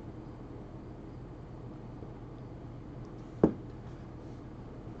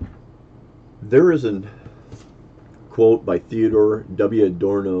 There is a quote by Theodore W.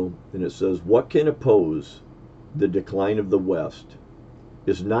 Adorno, and it says, "What can oppose the decline of the West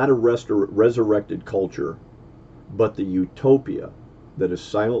is not a resurrected culture, but the utopia that is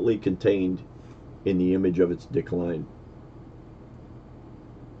silently contained in the image of its decline."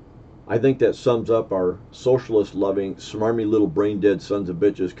 I think that sums up our socialist-loving, smarmy little brain-dead sons of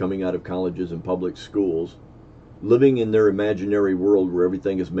bitches coming out of colleges and public schools, living in their imaginary world where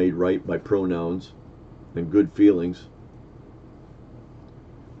everything is made right by pronouns and good feelings.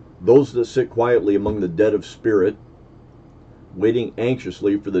 Those that sit quietly among the dead of spirit, waiting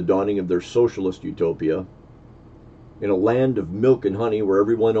anxiously for the dawning of their socialist utopia, in a land of milk and honey where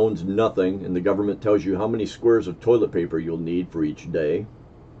everyone owns nothing and the government tells you how many squares of toilet paper you'll need for each day.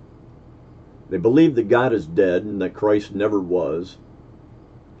 They believe that God is dead and that Christ never was.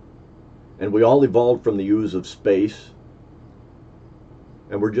 And we all evolved from the ooze of space.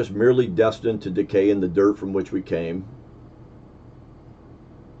 And we're just merely destined to decay in the dirt from which we came.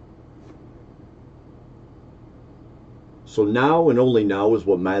 So now and only now is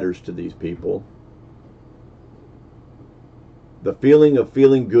what matters to these people. The feeling of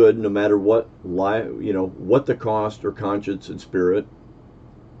feeling good no matter what the cost or conscience and spirit.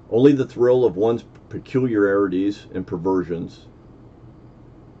 Only the thrill of one's peculiarities and perversions.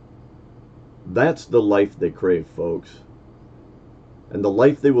 That's the life they crave, folks. And the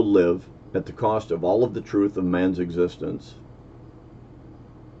life they will live at the cost of all of the truth of man's existence.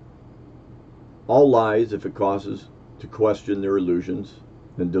 All lies if it causes to question their illusions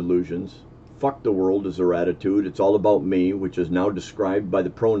and delusions. Fuck the world is their attitude. It's all about me, which is now described by the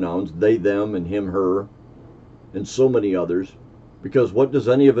pronouns they, them, and him, her, and so many others. Because what does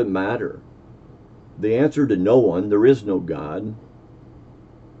any of it matter? They answer to no one. There is no God.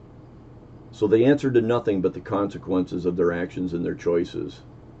 So they answer to nothing but the consequences of their actions and their choices.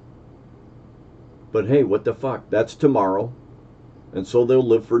 But hey, what the fuck? That's tomorrow. And so they'll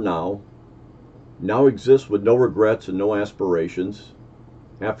live for now. Now exists with no regrets and no aspirations.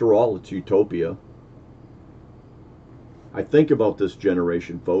 After all, it's utopia. I think about this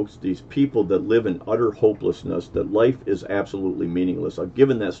generation, folks, these people that live in utter hopelessness, that life is absolutely meaningless. I've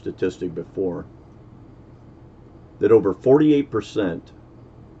given that statistic before, that over 48%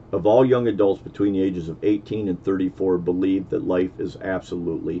 of all young adults between the ages of 18 and 34 believe that life is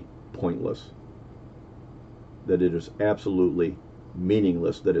absolutely pointless, that it is absolutely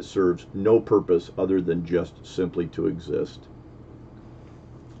meaningless, that it serves no purpose other than just simply to exist.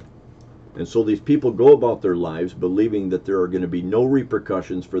 And so these people go about their lives believing that there are going to be no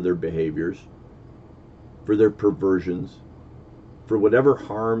repercussions for their behaviors, for their perversions, for whatever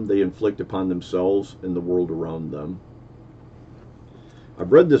harm they inflict upon themselves and the world around them.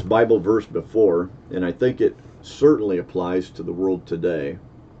 I've read this Bible verse before, and I think it certainly applies to the world today.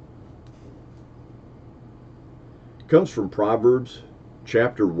 It comes from Proverbs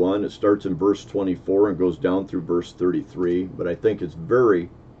chapter 1. It starts in verse 24 and goes down through verse 33, but I think it's very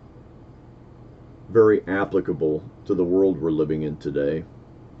applicable to the world we're living in today.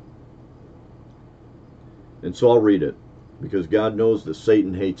 And so I'll read it, because God knows that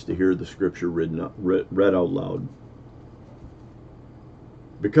Satan hates to hear the scripture read out loud.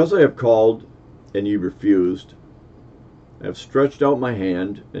 Because I have called, and ye refused, I have stretched out my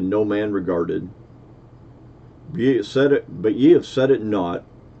hand, and no man regarded. But ye have set at naught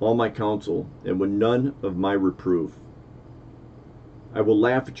all my counsel, and with none of my reproof. I will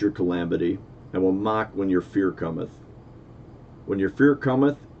laugh at your calamity, I will mock when your fear cometh. When your fear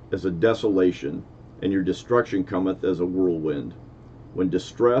cometh as a desolation, and your destruction cometh as a whirlwind, when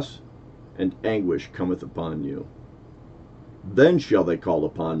distress and anguish cometh upon you. Then shall they call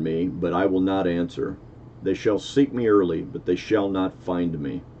upon me, but I will not answer. They shall seek me early, but they shall not find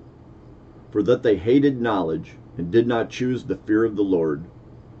me. For that they hated knowledge, and did not choose the fear of the Lord.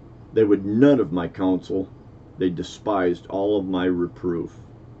 They would none of my counsel, they despised all of my reproof.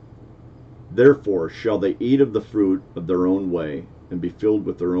 Therefore shall they eat of the fruit of their own way, and be filled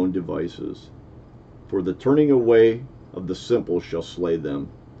with their own devices. For the turning away of the simple shall slay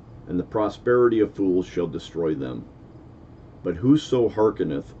them, and the prosperity of fools shall destroy them. But whoso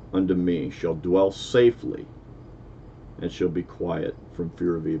hearkeneth unto me shall dwell safely, and shall be quiet from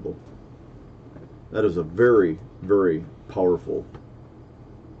fear of evil. That is a very, very powerful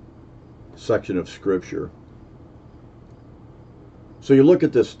section of Scripture. So you look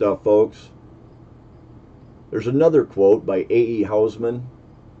at this stuff, folks. There's another quote by A.E. Hausman,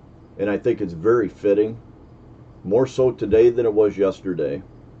 and I think it's very fitting, more so today than it was yesterday,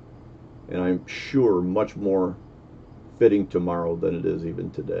 and I'm sure much more fitting tomorrow than it is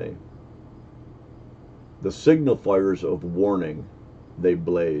even today. The signal fires of warning they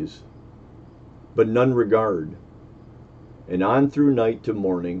blaze, but none regard, and on through night to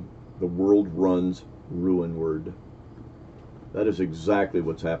morning the world runs ruinward. That is exactly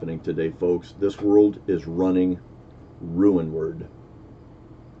what's happening today, folks. This world is running ruinward.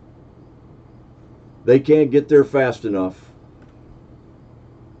 They can't get there fast enough.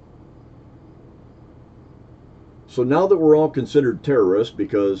 So now that we're all considered terrorists,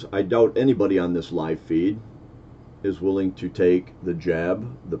 because I doubt anybody on this live feed is willing to take the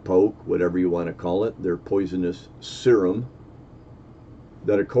jab, the poke, whatever you want to call it, their poisonous serum,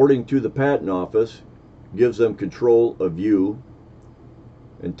 that according to the patent office gives them control of you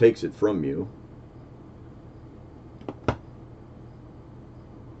and takes it from you.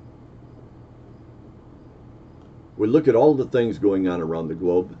 We look at all the things going on around the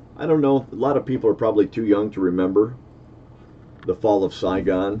globe. I don't know, a lot of people are probably too young to remember the fall of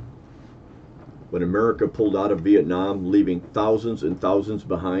Saigon, when America pulled out of Vietnam, leaving thousands and thousands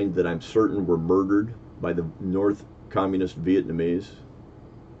behind that I'm certain were murdered by the North Communist Vietnamese.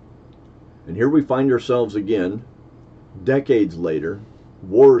 And here we find ourselves again, decades later,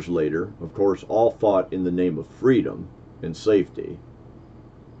 wars later, of course, all fought in the name of freedom and safety.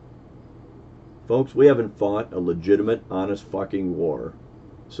 Folks, we haven't fought a legitimate, honest fucking war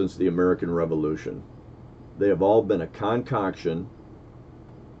since the American Revolution. They have all been a concoction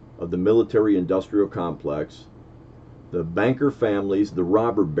of the military-industrial complex, the banker families, the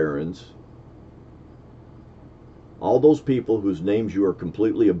robber barons, all those people whose names you are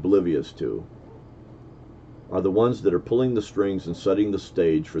completely oblivious to are the ones that are pulling the strings and setting the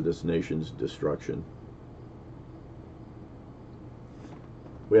stage for this nation's destruction.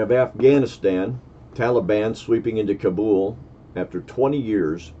 We have Afghanistan, Taliban sweeping into Kabul after 20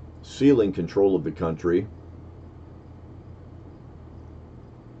 years, sealing control of the country.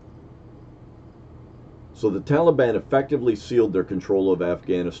 So the Taliban effectively sealed their control of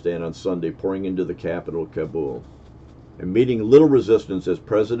Afghanistan on Sunday, pouring into the capital, Kabul, and meeting little resistance as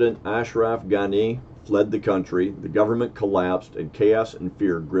President Ashraf Ghani fled the country. The government collapsed and chaos and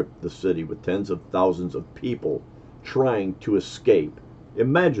fear gripped the city, with tens of thousands of people trying to escape.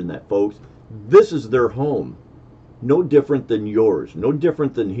 Imagine that, folks. This is their home. No different than yours. No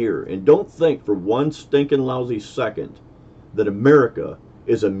different than here. And don't think for one stinking lousy second that America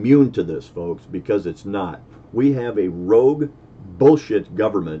is immune to this, folks, because it's not. We have a rogue bullshit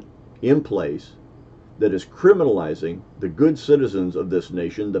government in place that is criminalizing the good citizens of this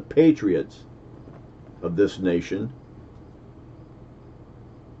nation, the patriots of this nation,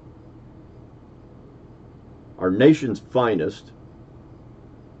 our nation's finest,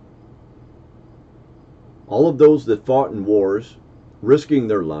 all of those that fought in wars, risking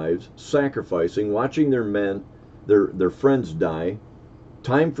their lives, sacrificing, watching their men, their friends die,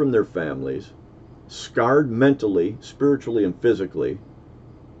 time from their families, scarred mentally, spiritually, and physically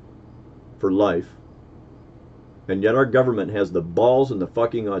for life. And yet our government has the balls and the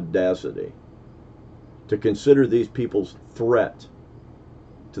fucking audacity to consider these people's threat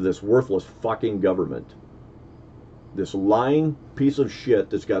to this worthless fucking government. This lying piece of shit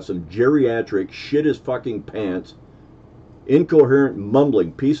that's got some geriatric shit his fucking pants, incoherent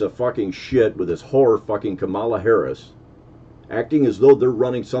mumbling piece of fucking shit with this whore fucking Kamala Harris, acting as though they're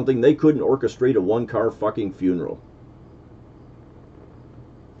running something they couldn't orchestrate a one-car fucking funeral.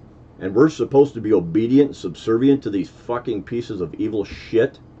 And we're supposed to be obedient, subservient to these fucking pieces of evil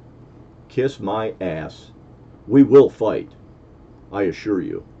shit? Kiss my ass. We will fight, I assure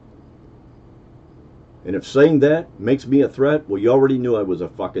you. And if saying that makes me a threat, well, you already knew I was a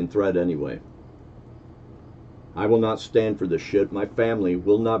fucking threat anyway. I will not stand for this shit. My family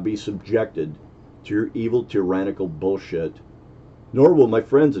will not be subjected to your evil, tyrannical bullshit. Nor will my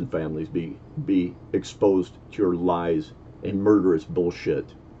friends and families be exposed to your lies and murderous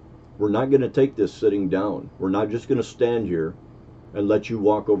bullshit. We're not going to take this sitting down. We're not just going to stand here and let you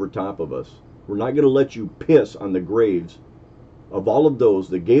walk over top of us. We're not going to let you piss on the graves of all of those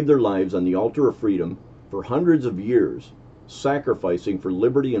that gave their lives on the altar of freedom for hundreds of years, sacrificing for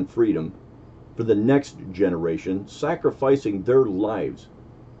liberty and freedom for the next generation, sacrificing their lives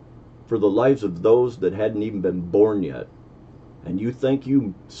for the lives of those that hadn't even been born yet. And you think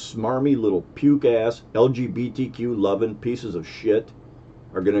you smarmy little puke-ass, LGBTQ-loving pieces of shit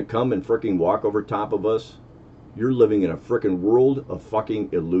are going to come and frickin' walk over top of us? You're living in a frickin' world of fucking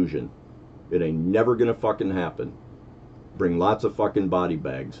illusion. It ain't never going to fucking happen. Bring lots of fucking body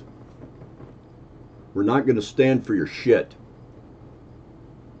bags. We're not going to stand for your shit.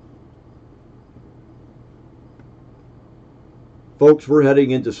 Folks, we're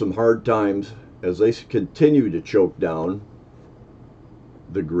heading into some hard times as they continue to choke down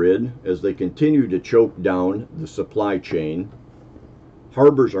the grid, as they continue to choke down the supply chain.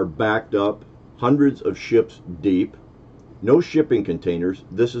 Harbors are backed up, hundreds of ships deep, no shipping containers.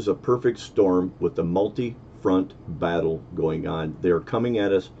 This is a perfect storm with the multi-front battle going on. They're coming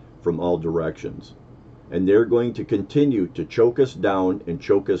at us from all directions. And they're going to continue to choke us down and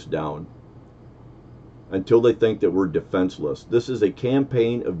choke us down until they think that we're defenseless. This is a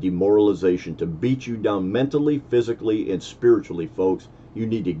campaign of demoralization to beat you down mentally, physically, and spiritually, folks. You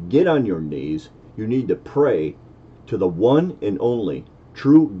need to get on your knees. You need to pray to the one and only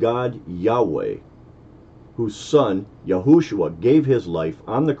true God, Yahweh, whose son, Yahushua, gave his life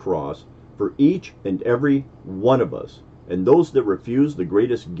on the cross for each and every one of us. And those that refuse the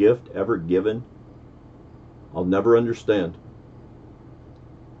greatest gift ever given, I'll never understand.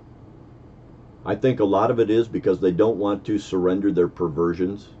 I think a lot of it is because they don't want to surrender their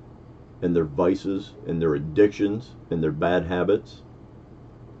perversions and their vices and their addictions and their bad habits.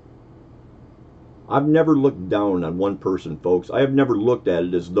 I've never looked down on one person, folks. I have never looked at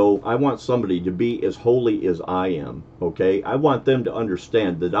it as though I want somebody to be as holy as I am, okay? I want them to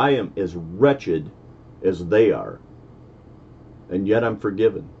understand that I am as wretched as they are, and yet I'm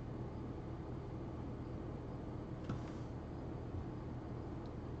forgiven.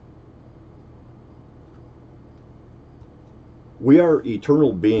 We are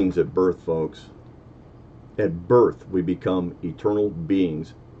eternal beings at birth, folks. At birth, we become eternal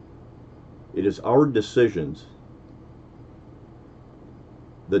beings. It is our decisions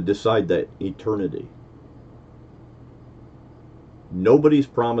that decide that eternity. Nobody's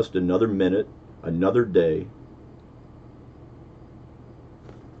promised another minute, another day.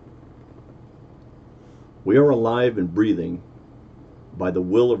 We are alive and breathing by the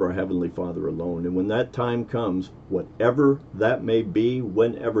will of our Heavenly Father alone. And when that time comes, whatever that may be,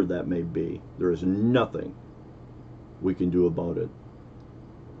 whenever that may be, there is nothing we can do about it.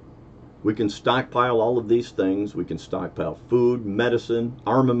 We can stockpile all of these things. We can stockpile food, medicine,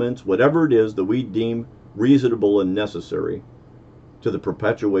 armaments, whatever it is that we deem reasonable and necessary to the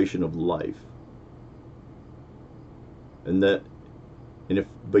perpetuation of life. But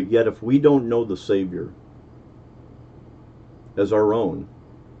yet if we don't know the Savior as our own,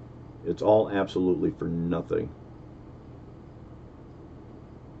 it's all absolutely for nothing.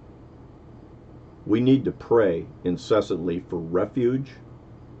 We need to pray incessantly for refuge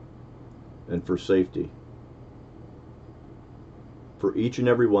and for safety. For each and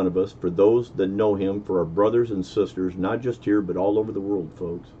every one of us, for those that know Him, for our brothers and sisters, not just here, but all over the world,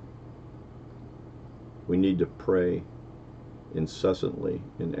 folks. We need to pray incessantly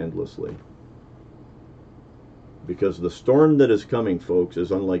and endlessly. Because the storm that is coming, folks,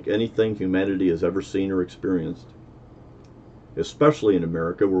 is unlike anything humanity has ever seen or experienced. Especially in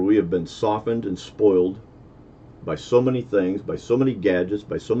America, where we have been softened and spoiled by so many things, by so many gadgets,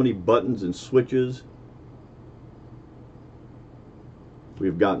 by so many buttons and switches.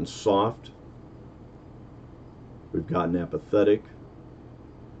 We've gotten soft. We've gotten apathetic.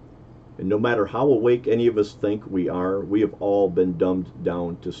 And no matter how awake any of us think we are, we have all been dumbed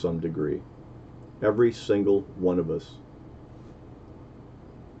down to some degree. Every single one of us.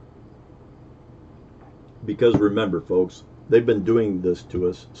 Because remember, folks, they've been doing this to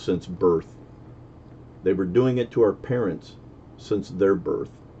us since birth. They were doing it to our parents since their birth,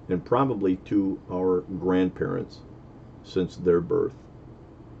 and probably to our grandparents since their birth.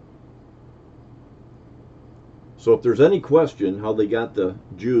 So if there's any question how they got the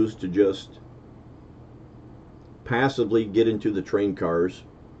Jews to just passively get into the train cars,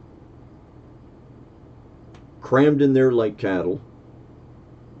 crammed in there like cattle,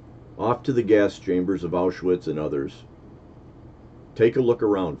 off to the gas chambers of Auschwitz and others, take a look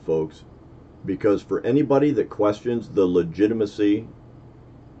around, folks. Because for anybody that questions the legitimacy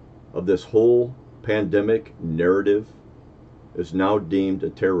of this whole pandemic narrative is now deemed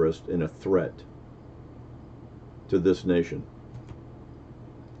a terrorist and a threat to this nation.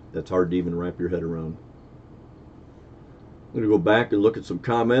 That's hard to even wrap your head around. I'm going to go back and look at some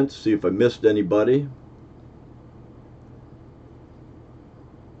comments, see if I missed anybody.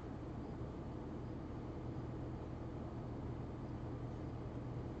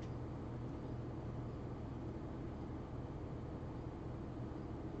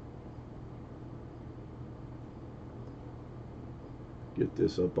 Get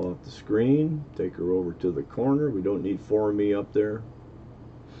this up off the screen. Take her over to the corner. We don't need For Me up there.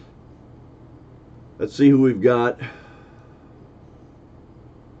 Let's see who we've got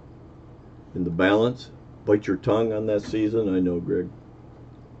in the balance. Bite your tongue on that season. I know, Greg.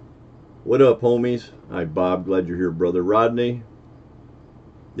 What up, homies? Hi, Bob. Glad you're here, brother. Rodney.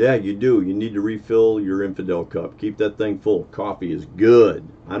 Yeah, you do. You need to refill your Infidel cup. Keep that thing full. Coffee is good.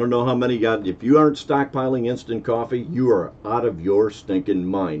 I don't know how many got. If you aren't stockpiling instant coffee, you are out of your stinking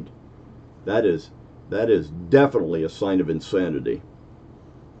mind. That is definitely a sign of insanity.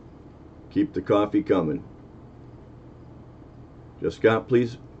 Keep the coffee coming. Just Scott,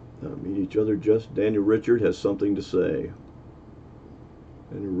 please meet each other. Just Daniel Richard has something to say.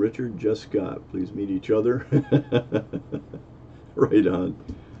 And Richard Just Scott, please meet each other. Right on.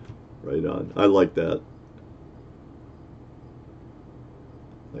 Right on. I like that.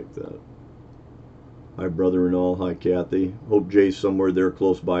 Like that. Hi, brother-in-law. Hi, Kathy. Hope Jay's somewhere there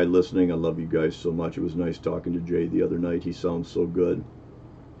close by listening. I love you guys so much. It was nice talking to Jay the other night. He sounds so good.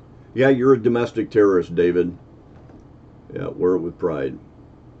 Yeah, you're a domestic terrorist, David. Yeah, wear it with pride.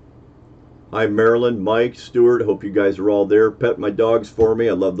 Hi, Marilyn, Mike, Stuart. Hope you guys are all there. Pet my dogs for me.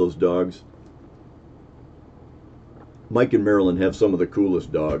 I love those dogs. Mike and Marilyn have some of the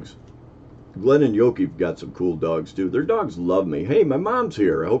coolest dogs. Glenn and Yoki have got some cool dogs, too. Their dogs love me. Hey, my mom's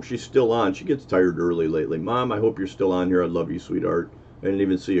here. I hope she's still on. She gets tired early lately. Mom, I hope you're still on here. I love you, sweetheart. I didn't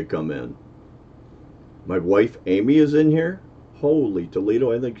even see you come in. My wife, Amy, is in here. Holy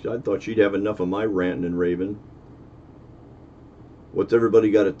Toledo. I thought she'd have enough of my ranting and raving. What's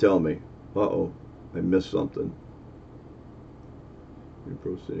everybody got to tell me? Uh-oh, I missed something. You're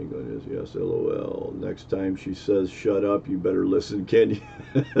proceeding on his, yes, LOL. Next time she says shut up, you better listen, can you?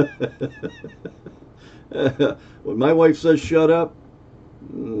 When my wife says shut up,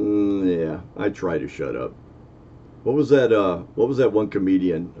 yeah, I try to shut up. What was that one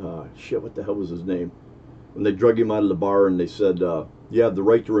comedian? Shit, what the hell was his name? When they drug him out of the bar and they said, you have the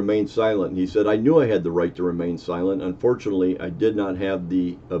right to remain silent. And he said, I knew I had the right to remain silent. Unfortunately, I did not have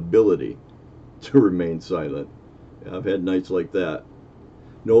the ability to remain silent. I've had nights like that.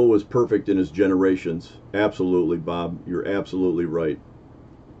 Noah was perfect in his generations. Absolutely, Bob. You're absolutely right.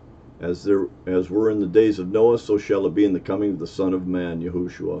 As we're in the days of Noah, so shall it be in the coming of the Son of Man,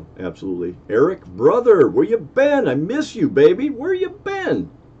 Yahushua. Absolutely. Eric, brother, where you been? I miss you, baby. Where you been?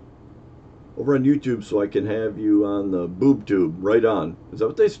 Over on YouTube, so I can have you on the boob tube. Right on. Is that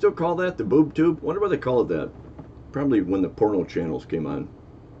what they still call that? The boob tube? Wonder why they call it that. Probably when the porno channels came on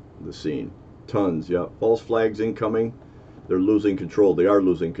the scene. Tons, yeah. False flags incoming. They're losing control. They are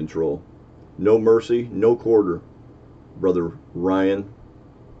losing control. No mercy, no quarter, Brother Ryan.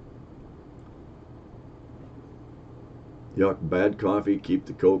 Yuck, bad coffee, keep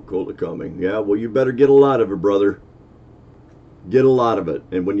the Coca-Cola coming. Yeah, well, you better get a lot of it, brother. Get a lot of it.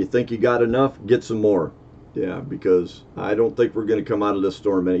 And when you think you got enough, get some more. Yeah, because I don't think we're going to come out of this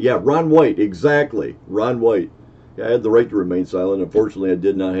storm. Yeah, Ron White, exactly. Ron White. Yeah, I had the right to remain silent. Unfortunately, I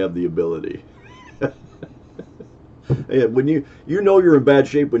did not have the ability. And when you know you're in bad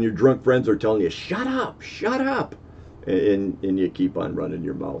shape when your drunk friends are telling you, shut up, and you keep on running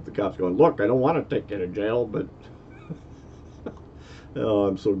your mouth. The cop's going, look, I don't want to take you to jail, but oh,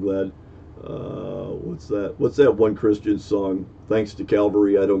 I'm so glad. What's that? What's that one Christian song? Thanks to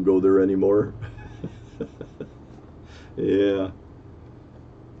Calvary, I don't go there anymore. Yeah.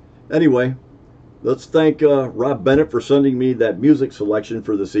 Anyway, let's thank Rob Bennett for sending me that music selection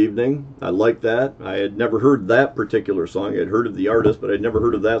for this evening. I like that. I had never heard that particular song. I had heard of the artist, but I'd never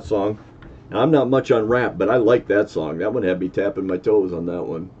heard of that song. And I'm not much on rap, but I like that song. That one had me tapping my toes on that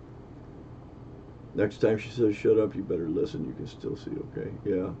one. Next time she says shut up, you better listen. You can still see, okay?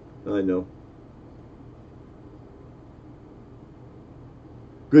 Yeah, I know.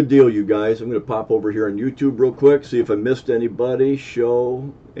 Good deal, you guys. I'm going to pop over here on YouTube real quick, see if I missed anybody.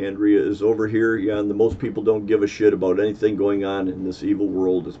 Show. Andrea is over here. Yeah, and most people don't give a shit about anything going on in this evil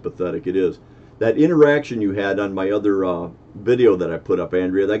world. It's pathetic. It is. That interaction you had on my other video that I put up,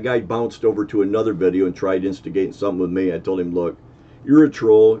 Andrea, that guy bounced over to another video and tried instigating something with me. I told him, look, you're a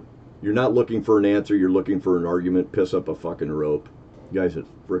troll. You're not looking for an answer. You're looking for an argument. Piss up a fucking rope. The guy's a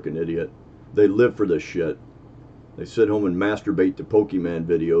freaking idiot. They live for this shit. They sit home and masturbate to Pokemon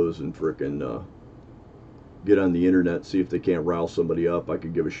videos and frickin' get on the internet, see if they can't rile somebody up. I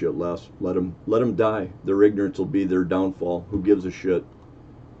could give a shit less. Let them die. Their ignorance will be their downfall. Who gives a shit?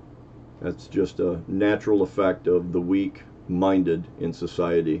 That's just a natural effect of the weak-minded in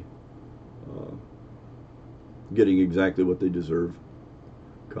society getting exactly what they deserve.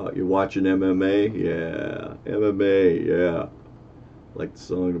 Caught you watching MMA? Yeah. MMA, yeah. Like the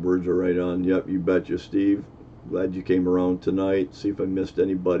song, the words are right on. Yep, you betcha, Steve. Glad you came around tonight. See if I missed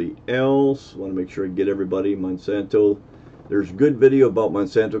anybody else. Want to make sure I get everybody. Monsanto. There's a good video about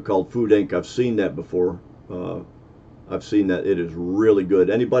Monsanto called Food Inc. I've seen that before. I've seen that. It is really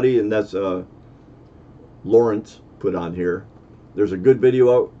good. Anybody, and that's Lawrence put on here. There's a good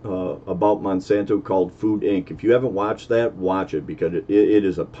video out about Monsanto called Food Inc. If you haven't watched that, watch it because it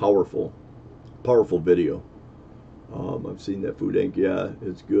is a powerful video. I've seen that Food Inc. Yeah,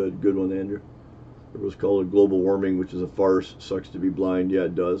 it's good. Good one, Andrew. It was called global warming, which is a farce. Sucks to be blind. Yeah,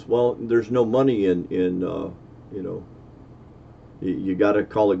 it does. Well, there's no money in you know, you got to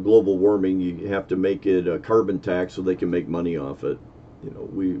call it global warming. You have to make it a carbon tax so they can make money off it.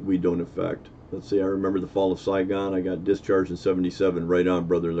 we don't affect. Let's see, I remember the fall of Saigon. I got discharged in 77. Right on,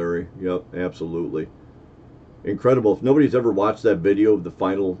 Brother Larry. Yep, absolutely. Incredible. If nobody's ever watched that video of the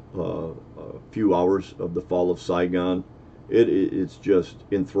final few hours of the fall of Saigon, it's just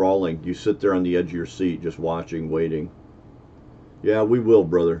enthralling. You sit there on the edge of your seat just watching, waiting. Yeah, we will,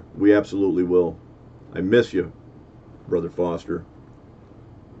 brother. We absolutely will. I miss you, Brother Foster.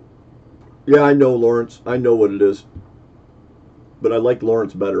 Yeah, I know, Lawrence. I know what it is. But I like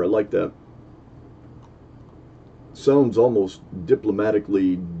Lawrence better. I like that. Sounds almost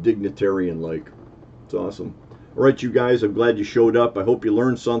diplomatically dignitarian-like. It's awesome. All right, you guys, I'm glad you showed up. I hope you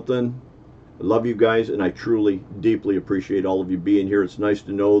learned something. I love you guys, and I truly, deeply appreciate all of you being here. It's nice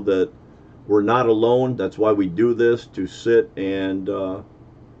to know that we're not alone. That's why we do this, to sit and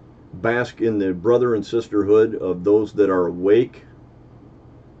bask in the brother and sisterhood of those that are awake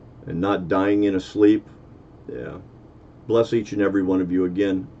and not dying in a sleep. Yeah. Bless each and every one of you.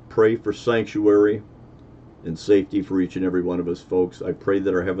 Again, pray for sanctuary and safety for each and every one of us, folks. I pray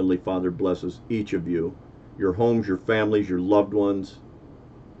that our Heavenly Father blesses each of you, your homes, your families, your loved ones,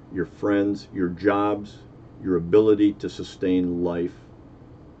 your friends, your jobs, your ability to sustain life.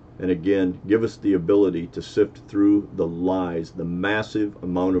 And again, give us the ability to sift through the lies, the massive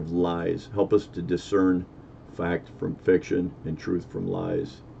amount of lies. Help us to discern fact from fiction and truth from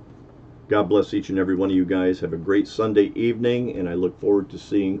lies. God bless each and every one of you guys. Have a great Sunday evening, and I look forward to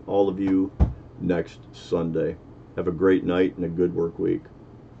seeing all of you next Sunday. Have a great night and a good work week.